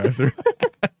through the drive-thru.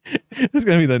 That's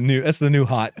gonna be that's the new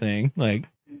hot thing. Like,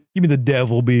 give me the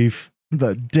devil beef.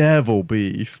 The devil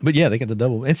beef. But yeah, they got the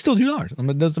double. It's still $2. I mean,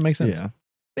 it doesn't make sense. Yeah.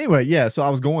 Anyway, yeah. So I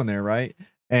was going there, right?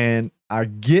 And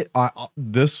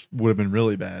this would have been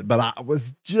really bad, but I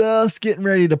was just getting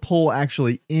ready to pull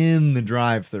actually in the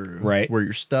drive-thru, right, where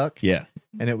you're stuck. Yeah.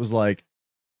 And it was like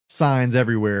signs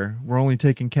everywhere. We're only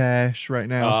taking cash right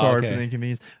now. Sorry for the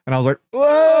inconvenience. And I was like,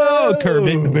 whoa, curb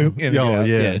it, boom.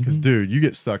 Yeah. Because dude, you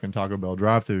get stuck in Taco Bell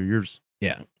drive-thru, you're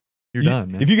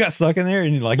done, man. If you got stuck in there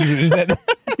and you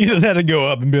just had to go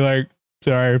up and be like,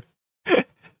 sorry,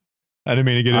 I didn't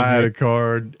mean to get in I there. had a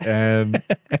card and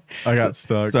I got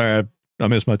stuck. Sorry, I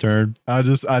missed my turn. I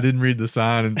didn't read the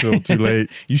sign until too late.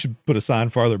 You should put a sign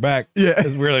farther back. Yeah. That's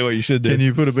really what you should do. Can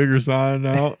you put a bigger sign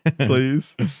out,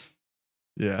 please?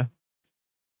 Yeah.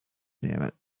 Damn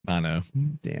it. I know.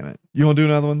 Damn it. You want to do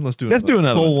another one? Let's do it. Let's do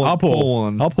another one. I'll pull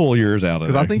one. I'll pull yours out of there.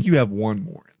 Because I think you have one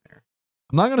more in there.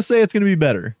 I'm not going to say it's going to be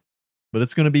better, but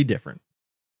it's going to be different.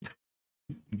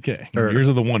 Okay. Yours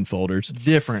are the one folders.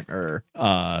 Different.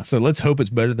 So let's hope it's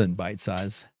better than bite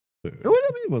size food. I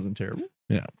mean, it wasn't terrible.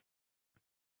 Yeah.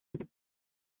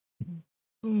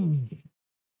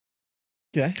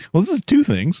 Okay. Well, this is two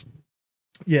things.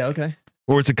 Yeah, okay.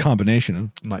 Or it's a combination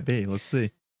of. Might be. Let's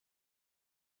see.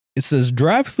 It says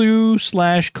drive-through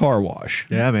 / car wash.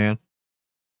 Yeah, man.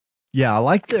 Yeah, I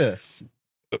like this.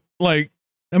 Like,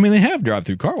 I mean, they have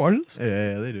drive-through car washes.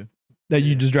 Yeah, they do. That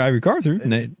you just drive your car through,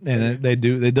 and they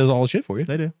does all the shit for you.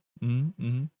 They do.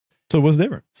 Mm-hmm. So what's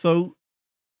different? So,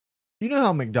 you know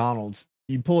how McDonald's,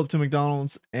 you pull up to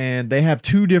McDonald's and they have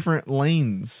two different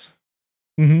lanes.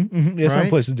 Mm-hmm. Yeah, right? some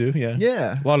places do. Yeah.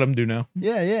 Yeah. A lot of them do now.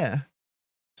 Yeah.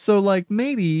 So, like,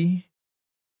 maybe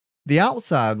the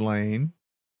outside lane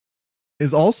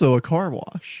is also a car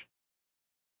wash.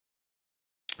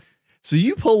 So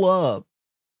you pull up,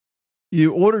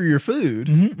 you order your food.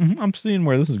 I'm seeing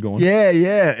where this is going.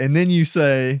 Yeah. And then you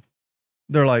say,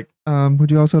 they're like, would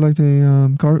you also like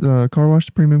the car wash,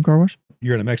 the premium car wash?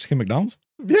 You're at a Mexican McDonald's?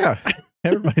 Yeah.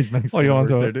 Everybody's Mexican. You want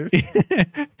there, dude.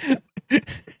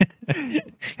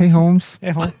 Hey, Holmes.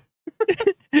 Hey,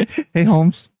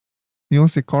 Holmes. You want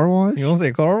to say car wash? You want to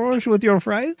say car wash with your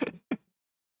fries?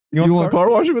 You want car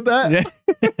wash with that? Yeah.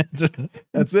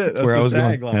 That's it. That's where I was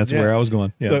going. tagline. That's where I was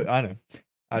going. Yeah. So I know.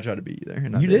 I tried to beat you there.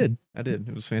 And you did. I did.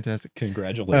 It was fantastic.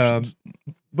 Congratulations.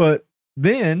 But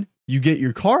then you get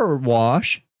your car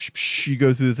wash. You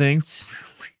go through the thing.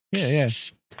 Yeah.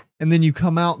 And then you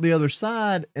come out the other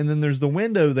side, and then there's the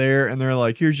window there, and they're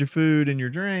like, "Here's your food and your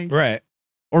drink." Right.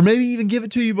 Or maybe even give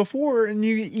it to you before, and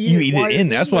you eat it in.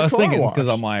 That's what I was thinking, because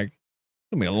I'm like, it's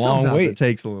gonna be a long Sometimes wait. it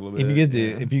takes a little bit.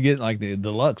 If you get like the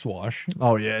deluxe wash.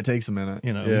 Oh yeah, it takes a minute.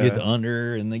 You get the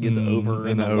under, and they get the over,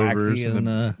 and the overs,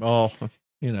 and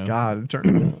God, it turned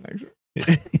it on actually.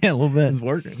 Yeah, a little bit. It's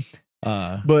working.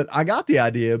 But I got the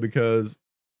idea because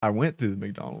I went through the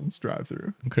McDonald's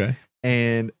drive-thru. Okay.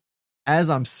 And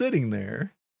as I'm sitting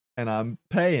there and I'm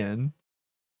paying,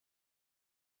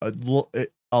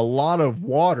 a lot of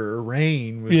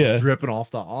rain was dripping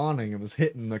off the awning and was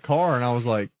hitting the car. And I was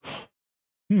like,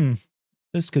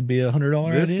 this could be $100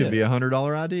 idea. This could be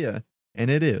 $100 idea. And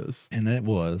it is. And it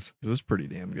was. This is pretty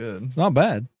damn good. It's not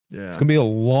bad. Yeah. It's going to be a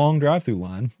long drive-through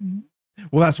line.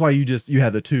 Well, that's why you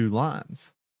had the 2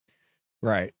 lines.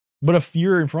 Right. But if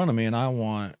you're in front of me and I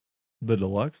want the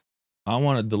deluxe, I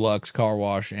want a deluxe car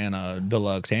wash and a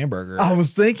deluxe hamburger. I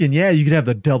was thinking, yeah, you could have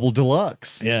the double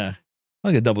deluxe. Yeah.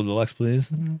 I'll get double deluxe, please.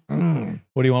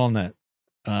 What do you want on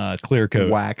that? Clear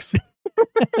coat. Wax.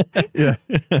 Yeah.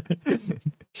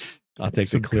 I'll take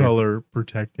some the clear color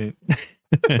protectant.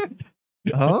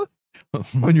 Huh?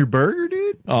 On your burger,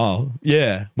 dude? Oh,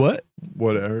 yeah. What?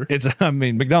 Whatever.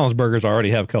 McDonald's burgers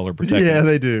already have color protectant. Yeah,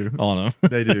 they do. On them.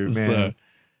 They do, man.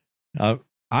 So,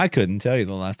 I couldn't tell you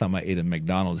the last time I ate a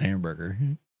McDonald's hamburger.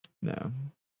 No.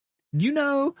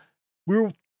 You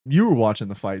were watching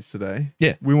the fights today.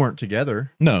 Yeah. We weren't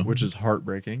together. No. Which is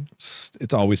heartbreaking.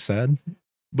 It's always sad.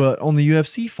 But on the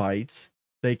UFC fights,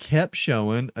 they kept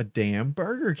showing a damn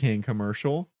Burger King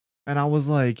commercial. And I was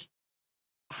like,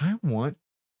 I want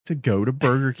to go to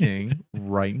Burger King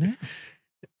right now.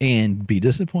 And be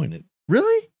disappointed.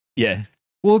 Really? Yeah.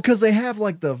 Well, because they have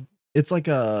it's like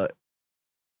a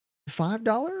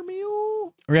 $5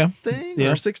 meal thing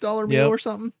or $6 meal or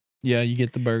something. Yeah, you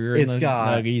get the burger and the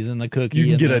nuggies and the cookie. You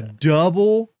can get a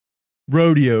double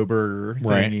rodeo burger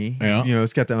thingy. Right. Yeah. You know,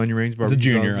 it's got the onion rings, barbecue it's a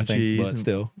junior, sauce, I think, cheese, but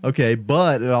still. Okay,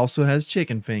 but it also has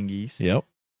chicken fingies. Yep.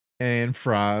 And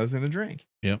fries and a drink.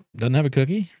 Yep. Doesn't have a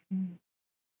cookie?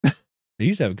 They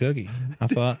used to have a cookie. I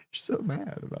thought. You're so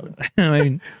mad about it. I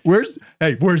mean, where's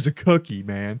the cookie,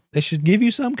 man? They should give you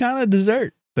some kind of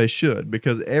dessert. They should,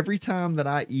 because every time that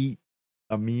I eat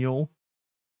a meal,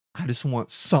 I just want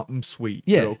something sweet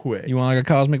real quick. You want like a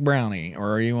cosmic brownie,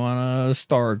 or you want a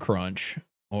Star Crunch,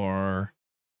 or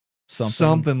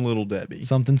something Little Debbie.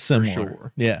 Something similar. For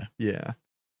sure. Yeah. Yeah.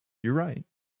 You're right.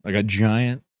 Like a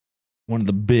giant, one of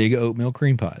the big oatmeal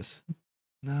cream pies.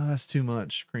 No, that's too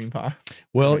much cream pie.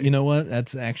 Well, you know what?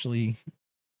 That's actually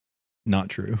not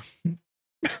true.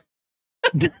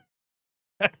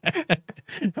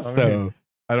 So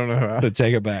I don't know how to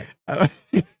take it back. I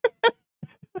don't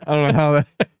know how that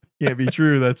can't be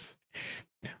true. That's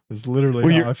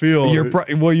literally how I feel.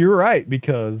 You're right,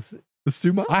 because it's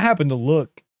too much. I happened to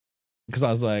look because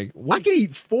I was like, I could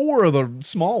eat 4 of the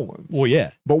small ones. Well,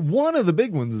 yeah, but one of the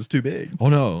big ones is too big. Oh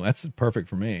no, that's perfect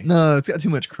for me. No, it's got too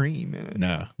much cream in it.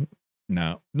 No,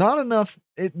 not enough.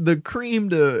 The cream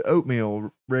to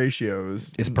oatmeal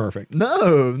ratios. It's perfect.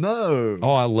 No.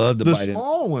 Oh, I love the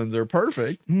small ones are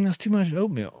perfect. That's too much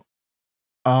oatmeal.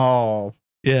 Oh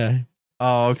yeah.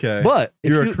 Oh, okay. But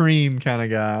you're a cream kind of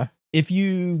guy. If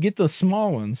you get the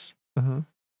small ones,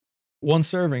 one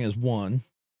serving is one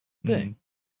thing.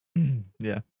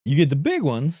 Yeah. You get the big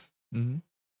ones,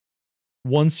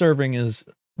 one serving is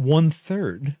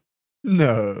 1/3.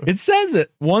 No. It says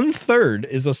it. 1/3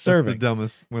 is a serving. That's the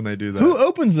dumbest when they do that. Who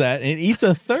opens that and eats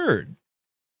a third?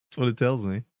 That's what it tells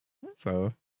me.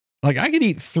 So, like, I could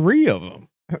eat 3 of them.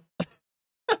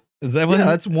 Is that what? Yeah,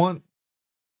 that's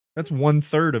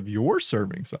 1/3 of your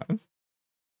serving size.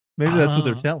 Maybe that's what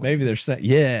they're telling. Maybe they're saying,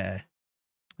 yeah.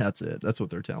 That's it. That's what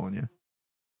they're telling you.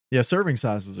 Yeah, serving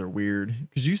sizes are weird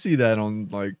because you see that on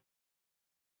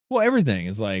well, everything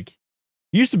is like,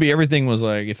 used to be everything was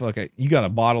like, if you got a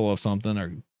bottle of something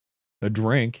or a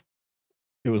drink,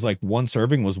 it was like one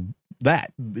serving was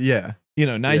that. Yeah. You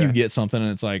know, now you get something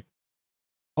and it's like,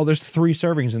 oh, there's 3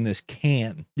 servings in this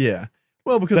can. Yeah.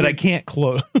 Well, because I can't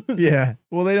close. Yeah.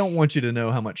 Well, they don't want you to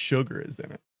know how much sugar is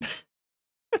in it.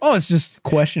 Oh, it's just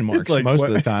question marks most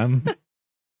of the time.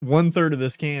 1/3 of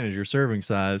this can is your serving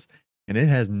size, and it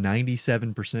has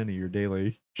 97% of your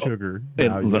daily sugar.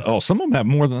 Some of them have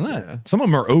more than that. Yeah. Some of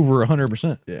them are over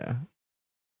 100%. Yeah.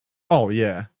 Oh,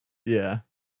 yeah. Yeah.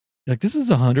 Like, this is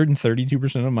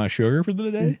 132% of my sugar for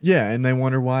the day. Yeah, and they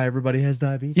wonder why everybody has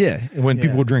diabetes. Yeah, when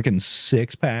people are drinking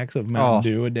 6 packs of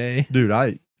Mountain Dew a day. Dude,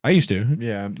 I used to.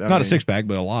 Yeah. Not a 6-pack,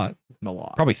 but a lot.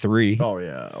 Probably 3. Oh,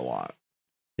 yeah, a lot.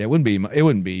 Yeah, it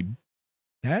wouldn't be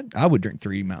that. I would drink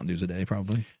 3 Mountain Dews a day,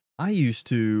 probably. I used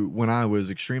to, when I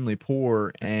was extremely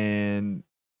poor and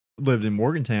lived in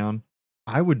Morgantown,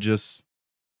 I would just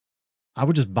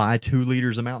buy 2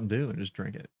 liters of Mountain Dew and just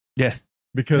drink it. Yeah.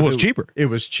 Because it's cheaper. It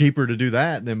was cheaper to do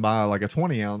that than buy like a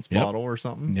 20-ounce bottle or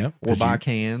something. Yep. Or buy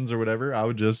cans or whatever. I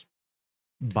would just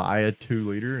buy a 2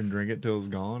 liter and drink it till it's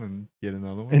gone and get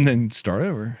another one. And then start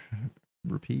over.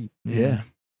 Repeat. Yeah.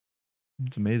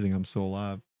 It's amazing I'm still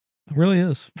alive. It really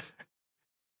is.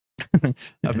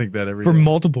 I think that every day. For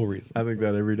multiple reasons. I think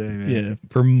that every day, man. Yeah,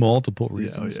 for multiple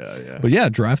reasons. Yeah. But yeah,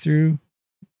 drive-through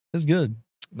is good.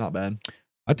 Not bad.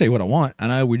 I'll tell you what I want. I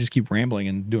know we just keep rambling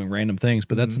and doing random things,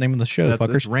 but that's the name of the show, That's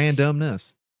fuckers.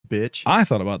 randomness, bitch. I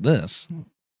thought about this.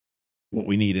 What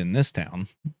we need in this town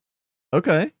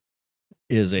Okay.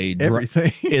 is a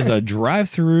Everything. is a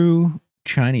drive-through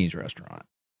Chinese restaurant.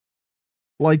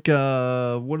 Like,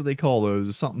 what do they call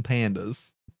those? Something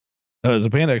pandas. Is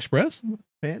it Panda Express?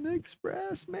 Panda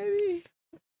Express, maybe?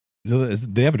 Do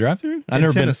they have a drive-through? I've In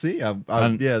never been. Tennessee. Yeah,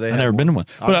 I've they never been to one,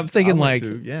 but I'm thinking like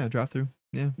drive-through.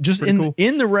 Yeah. just pretty cool.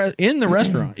 in the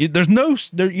restaurant. There's no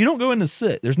you don't go in to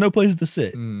sit. There's no places to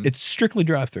sit. It's strictly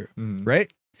drive-through,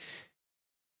 right?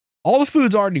 All the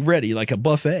food's already ready, like a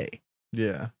buffet.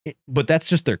 Yeah. But that's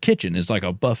just their kitchen. It's like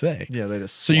a buffet. Yeah, they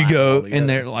just So you go and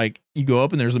they're like, you go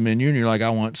up and there's a menu and you're like, I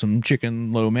want some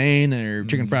chicken lo mein or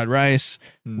chicken fried rice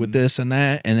with this and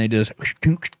that, and they just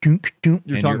You're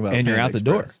talking about and you're Panda out the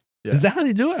door. Express. Yeah. Is that how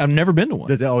they do it? I've never been to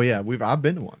one. Oh yeah, I've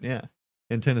been to one. Yeah,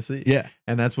 in Tennessee. Yeah,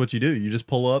 and that's what you do. You just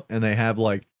pull up and they have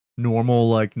like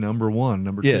normal, like number 1,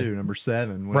 number 2, number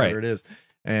 7, whatever it is,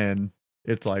 and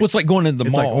it's like it's like going into the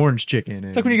mall. It's like orange chicken.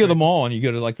 It's like when you go to the mall and you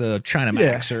go to like the China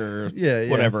Max or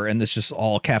whatever, and it's just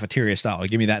all cafeteria style. Like,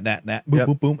 give me that, boom,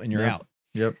 boom, boom, and you're out.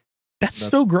 Yep. That's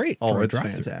so great. Oh, for it's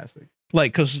drive-thru. fantastic.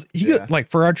 Like, because like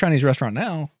for our Chinese restaurant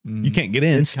now, you can't get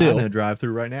in it's still. It's drive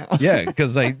through right now. Yeah,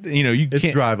 because you it's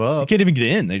can't drive up. You can't even get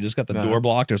in. They just got the door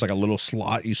blocked. There's like a little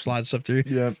slot you slide stuff through.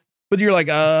 Yeah. But you're like,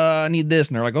 I need this,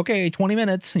 and they're like, okay, 20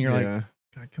 minutes, and you're like,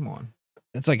 God, come on.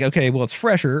 It's like, okay, well, it's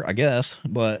fresher, I guess,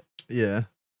 but yeah.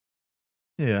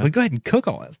 But go ahead and cook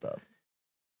all that stuff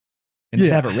and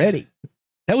just have it ready.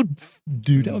 That would,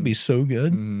 dude, that would be so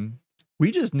good.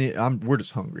 We just need. We're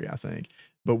just hungry, I think,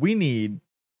 but we need.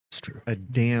 It's true. A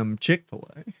damn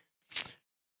Chick-fil-A.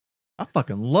 I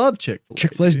fucking love Chick-fil-A.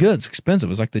 Chick-fil-A's good. It's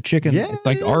expensive. It's like the chicken. Yeah, it's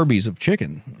like Arby's of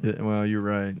chicken. Yeah, well, you're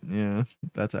right. Yeah,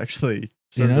 that's actually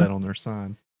says that on their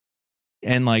sign.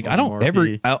 And like, I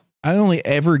only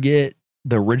ever get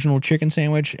the original chicken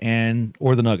sandwich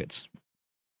or the nuggets.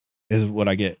 Is what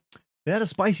I get. They had a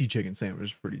spicy chicken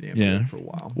sandwich, pretty damn good for a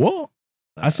while. Well,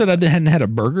 I said I hadn't had a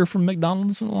burger from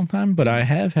McDonald's in a long time, but I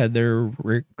have had their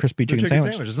crispy chicken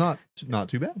sandwich. It's not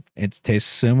too bad. It tastes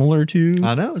similar to.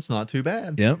 I know, it's not too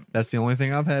bad. Yep. That's the only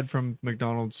thing I've had from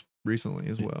McDonald's recently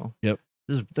as well. Yep.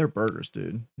 They're burgers,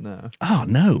 dude. No. Oh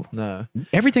no. No.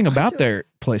 Everything about their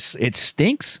place, it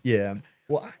stinks. Yeah.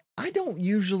 Well, I don't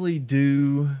usually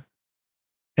do.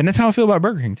 And that's how I feel about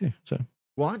Burger King too. So.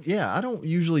 Well, I don't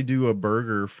usually do a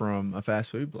burger from a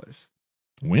fast food place.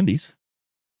 Wendy's.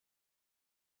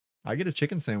 I get a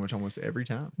chicken sandwich almost every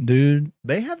time. Dude.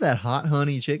 They have that hot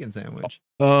honey chicken sandwich.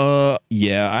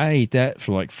 Yeah, I ate that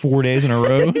for like 4 days in a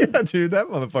row. Yeah, dude, that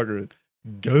motherfucker is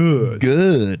good.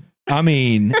 Good. I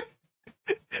mean.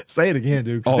 Say it again,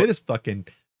 dude. It is fucking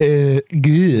good.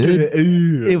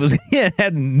 It was, it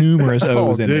had numerous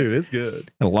O's in it. Dude, it's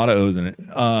good. Had a lot of O's in it.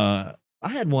 I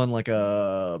had one like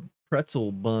a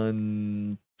pretzel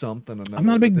bun something. I'm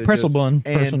not a big pretzel bun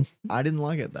person. And I didn't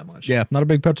like it that much. Yeah, not a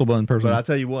big pretzel bun person. But I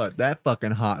tell you what, that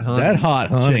fucking hot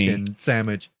honey chicken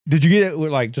sandwich. Did you get it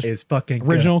with like just it's fucking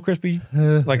original good. Crispy?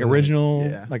 Like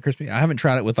original like crispy? I haven't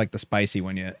tried it with like the spicy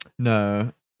one yet.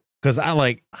 No. Because I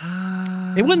like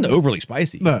it wasn't overly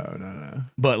spicy. No.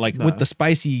 But like with the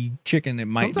spicy chicken, it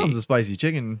might Sometimes be. the spicy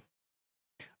chicken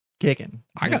kicking.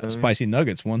 I got spicy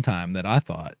nuggets one time that I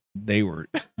thought they were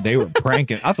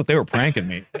pranking. I thought they were pranking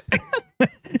me.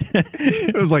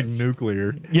 It was like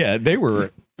nuclear. Yeah, they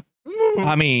were.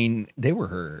 I mean, they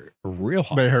were real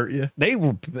hot. They hurt you. They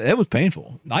were. It was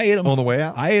painful. I ate them on the way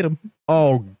out. I ate them.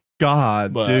 Oh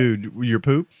God, dude, your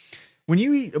poop. When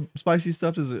you eat spicy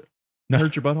stuff, does it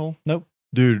hurt your butthole? Nope,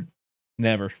 dude.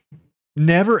 Never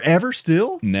ever.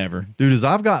 Still, never, dude. As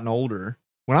I've gotten older.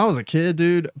 When I was a kid,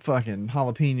 dude, fucking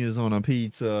jalapenos on a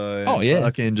pizza. And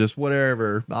fucking just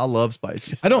whatever. I love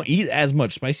spicy stuff. I don't eat as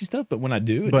much spicy stuff, but when I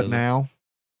do, but now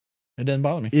it doesn't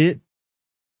bother me. It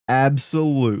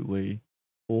absolutely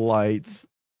lights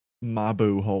my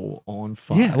boo hole on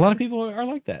fire. Yeah, a lot of people are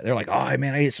like that. They're like, "Oh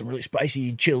man, I ate some really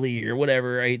spicy chili or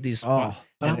whatever. I ate these." Oh,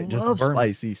 I love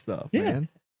spicy stuff, man.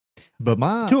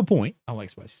 But to a point, I like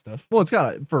spicy stuff. Well, it's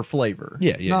got it for flavor.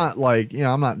 Yeah. Not like,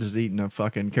 I'm not just eating a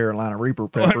fucking Carolina Reaper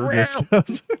pepper.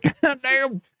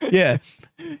 Damn. Yeah.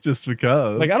 Just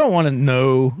because. Like, I don't want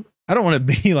to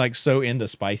be like so into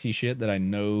spicy shit that I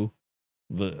know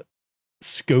the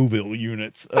Scoville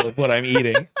units of what I'm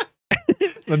eating.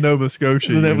 The Nova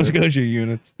Scotia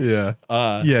units. Yeah.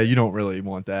 Yeah, you don't really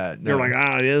want that. No. You're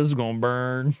like, this is going to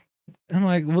burn. I'm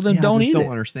like, well, then don't eat it. I just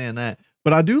don't understand that.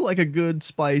 But I do like a good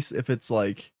spice if it's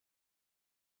like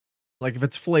Like if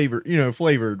it's flavored,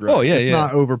 flavored, right? Oh, yeah, it's yeah.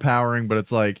 not overpowering, but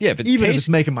it's like, Yeah, if it even if tastes- it's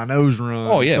making my nose run.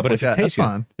 Oh yeah, stuff but like if it that, tastes that's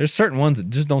good, fine. there's certain ones that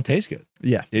just don't taste good.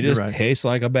 Yeah, It you're just right. tastes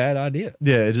like a bad idea.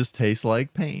 Yeah, it just tastes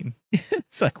like pain.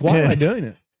 It's like, why am Yeah. I doing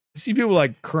it? You see people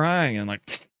like crying and like,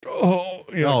 oh,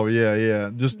 Oh yeah,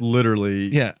 just literally.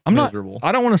 yeah. miserable.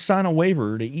 I don't want to sign a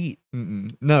waiver to eat.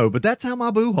 No, but that's how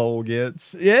my boo hole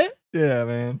gets. Yeah, Yeah,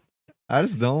 man. I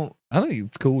just don't. I think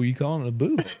it's cool you calling it a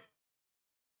boo.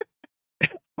 It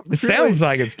Really? sounds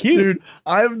like it's cute, Dude,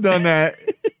 I've done that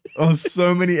on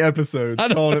so many episodes, I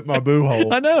know. calling it my boo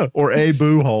hole I know. or a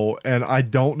boo hole, and I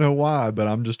don't know why, but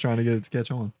I'm just trying to get it to catch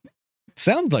on.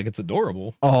 Sounds like it's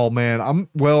adorable. Oh man,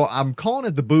 I'm calling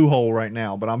it the boo hole right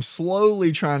now, but I'm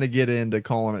slowly trying to get into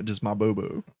calling it just my boo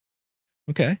boo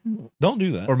Okay, don't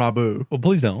do that. or my boo, Well,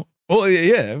 please don't. Well,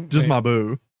 yeah, just my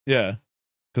boo. yeah,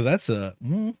 because that's a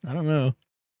I don't know.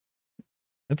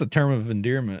 That's a term of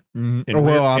endearment. Mhm. Enrear-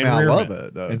 Well, I love enrearment.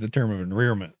 it though. It's a term of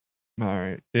enrearment. All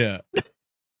right, Yeah. All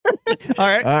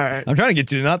right. all right, I'm trying to get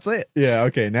you to not say it. yeah,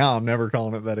 okay. Now I'm never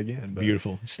calling it that again. But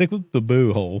Beautiful. Stick with the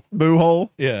boo hole. boo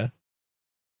hole. Yeah.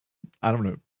 I don't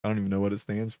know. I don't even know what it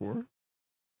stands for.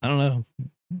 I don't know.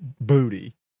 Booty.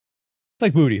 It's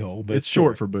like booty hole, but It's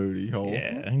short for booty hole.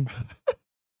 Yeah.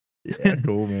 Yeah,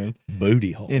 cool, man.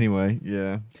 Booty hole. Anyway,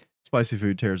 yeah. Spicy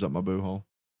food tears up my boo hole.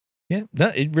 Yeah.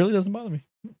 It really doesn't bother me.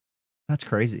 That's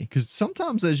crazy. Because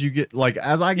sometimes as you get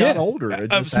as I got Yeah. older,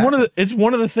 it just It's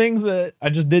one of the things that I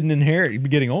just didn't inherit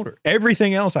getting older.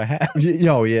 Everything else I have.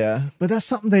 Oh yeah. But that's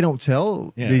something they don't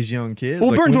tell Yeah. these young kids. Well,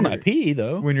 it Like, burns when when I you're- pee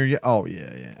though. When you're oh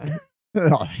yeah.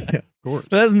 Oh, yeah, of course.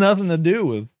 That has nothing to do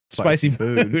with spicy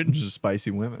food. It's just spicy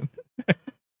women.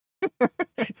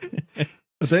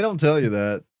 But they don't tell you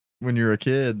that when you're a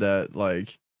kid that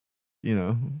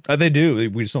They do.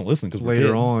 We just don't listen because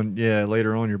later on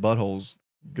your butthole's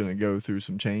gonna go through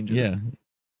some changes. Yeah.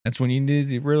 That's when you need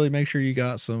to really make sure you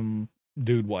got some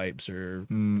dude wipes or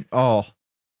You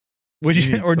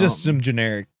need or just something. some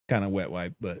generic kind of wet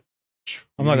wipe, but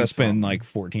I'm You not gonna need spend something. like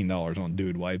 $14 on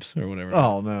dude wipes or whatever.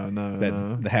 Oh no. that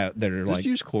are Just like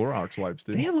use Clorox wipes,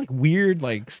 dude. they have like weird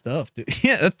like stuff. Dude.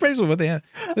 Yeah, that's basically what they have.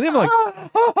 But they have like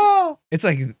it's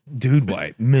like dude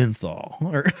wipe menthol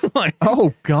or like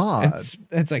Oh God.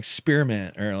 it's like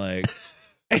spearmint or like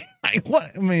like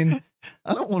what? I mean,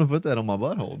 I don't want to put that on my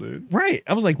butthole, dude. right?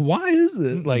 I was like, why is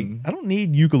it like Mm-mm. I don't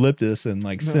need eucalyptus and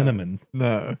like No. cinnamon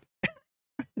No.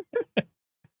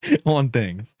 on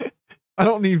things. I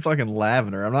don't need fucking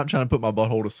lavender. I'm not trying to put my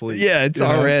butthole to sleep. Yeah, it's You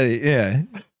know? already. Yeah,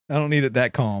 I don't need it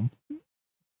that calm.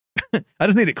 I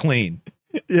just need it clean.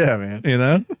 Yeah, man. You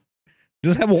know,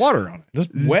 just have water on it. Just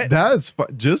wet. That is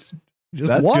just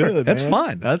that's water. good, That's man.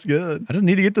 fine. That's good. I just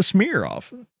need to get the smear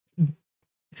off.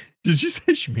 Did you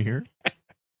say schmear?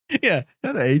 Yeah,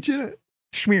 Had an H in it?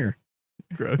 smear.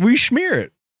 Gross. We smear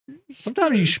it.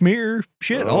 Sometimes you smear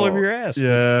shit all over Oh, your ass.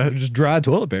 Yeah, Just dry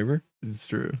toilet paper, it's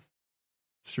true.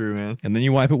 It's true, man. and then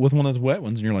you wipe it with one of those wet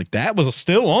ones, and you're like, "That was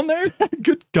still on there."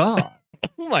 Good God.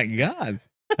 Oh my god,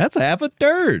 that's half a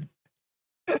third.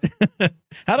 How did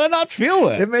I not feel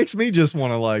that? It makes me just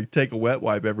want to take a wet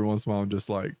wipe every once in a while and just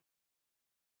Oh,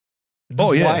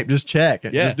 yeah. wipe, just check.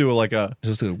 Yeah. Just do a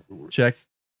Just a, check.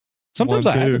 sometimes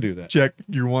 1, I have 2, to do that. Check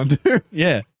your 1, 2.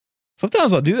 Yeah.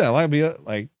 Sometimes I'll do that. I'll be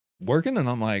like working and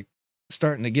I'm like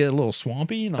starting to get a little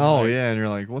swampy. And I'm Oh like, yeah, and you're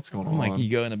like, what's going I'm on? like, you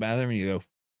go in the bathroom and you go,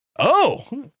 oh,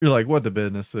 You're like, what the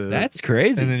business is? that's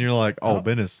crazy. and then you're like, oh, Oh.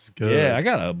 business is good. Yeah, I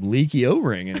got a leaky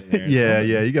O-ring in there. yeah.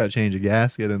 You got to change a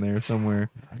gasket in there somewhere.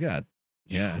 I got,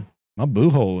 my boo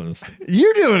hole is,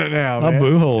 You're doing it now, my man.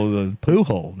 boo hole is a poo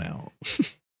hole now.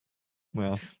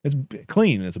 Well, It's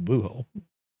clean. It's a boo hole.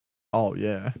 oh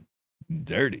yeah,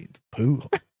 Dirty. It's a poo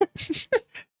hole.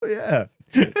 oh, yeah,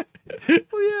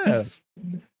 oh yeah.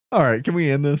 All right, can we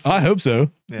end this? I hope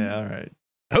so. Yeah, all right.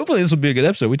 Hopefully this will be a good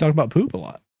episode. We talked about poop a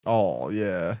lot. Oh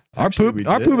yeah, Our Actually, we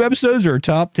poop did. episodes are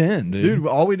top 10, dude. Dude,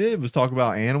 all we did was talk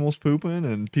about animals pooping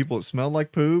and people that smelled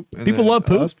like poop. And People then love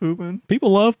poop. Us pooping.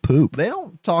 People love poop. They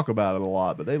don't talk about it a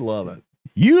lot, but they love it.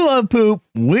 You love poop.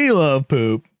 We love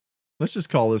poop. Let's just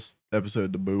call this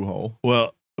episode the boo hole.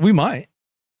 Well, we might.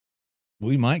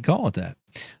 We might call it that.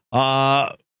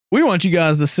 We want you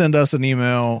guys to send us an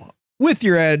email with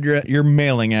your address, your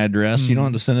mailing address. You don't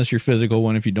have to send us your physical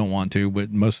one if you don't want to,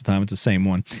 but most of the time it's the same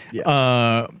one.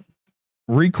 Yeah.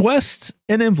 Request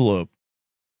an envelope,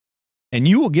 and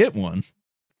you will get one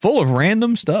full of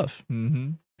random stuff.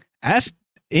 Mm-hmm. Ask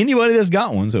anybody that's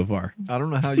got one so far. I don't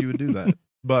know how you would do that,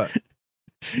 but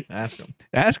ask them.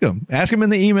 Ask them in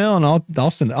the email, and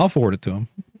I'll forward it to them.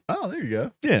 Oh, there you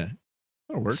go. Yeah.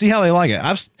 That'll work. See how they like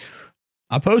it.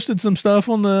 I posted some stuff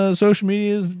on the social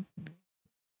medias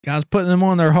Guys putting them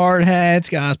on their hard hats.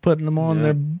 Guys putting them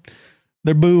on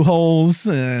their boo holes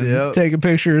and taking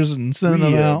pictures and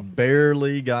sending them out.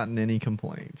 Barely gotten any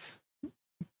complaints.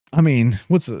 I mean,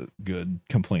 what's a good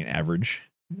complaint average?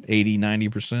 80,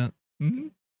 90%? Mm-hmm.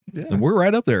 Yeah. And we're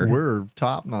right up there. We're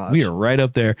top notch. We are right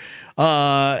up there.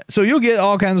 So you'll get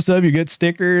all kinds of stuff. You get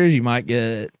stickers. You might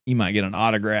get an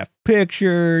autographed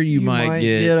picture. You might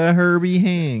get a Herbie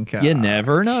Hancock. You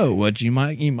never know what you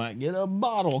might get a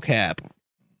bottle cap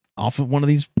off of one of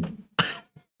these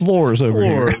floors over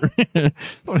here.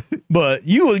 But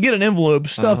you will get an envelope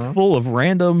stuffed full of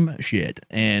random shit,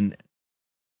 and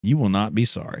you will not be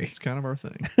sorry. It's kind of our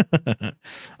thing.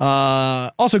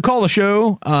 Also, call the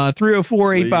show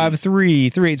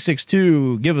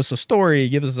 304-853-3862. Give us a story.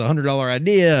 Give us $100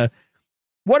 idea.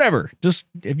 Whatever. Just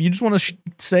if you just want to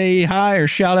say hi or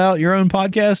shout out your own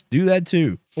podcast, do that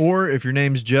too. Or if your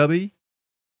name's Jubby,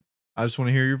 I just want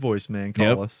to hear your voice, man.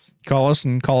 Call us. Call us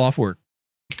and call off work.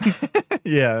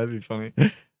 Yeah, that'd be funny.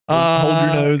 Hold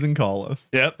your nose and call us.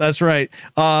 Yep, that's right.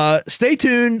 Stay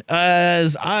tuned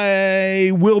as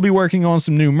I will be working on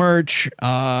some new merch.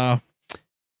 Got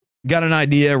an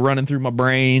idea running through my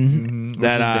brain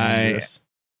that I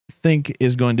think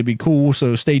is going to be cool.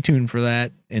 So stay tuned for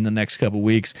that in the next couple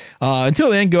weeks. Until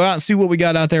then, go out and see what we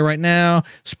got out there right now.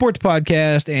 Support the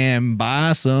podcast and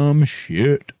buy some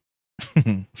shit.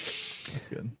 That's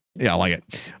good. Yeah, I like it.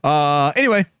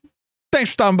 Anyway.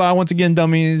 Thanks for stopping by once again,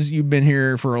 dummies. You've been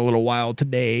here for a little while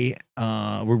today.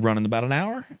 We're running about an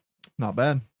hour. Not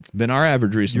bad. It's been our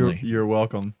average recently. You're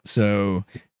welcome. So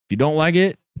if you don't like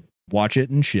it, watch it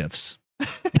in shifts.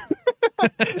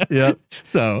 Yep.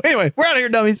 So anyway, we're out of here,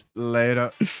 dummies.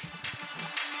 Later.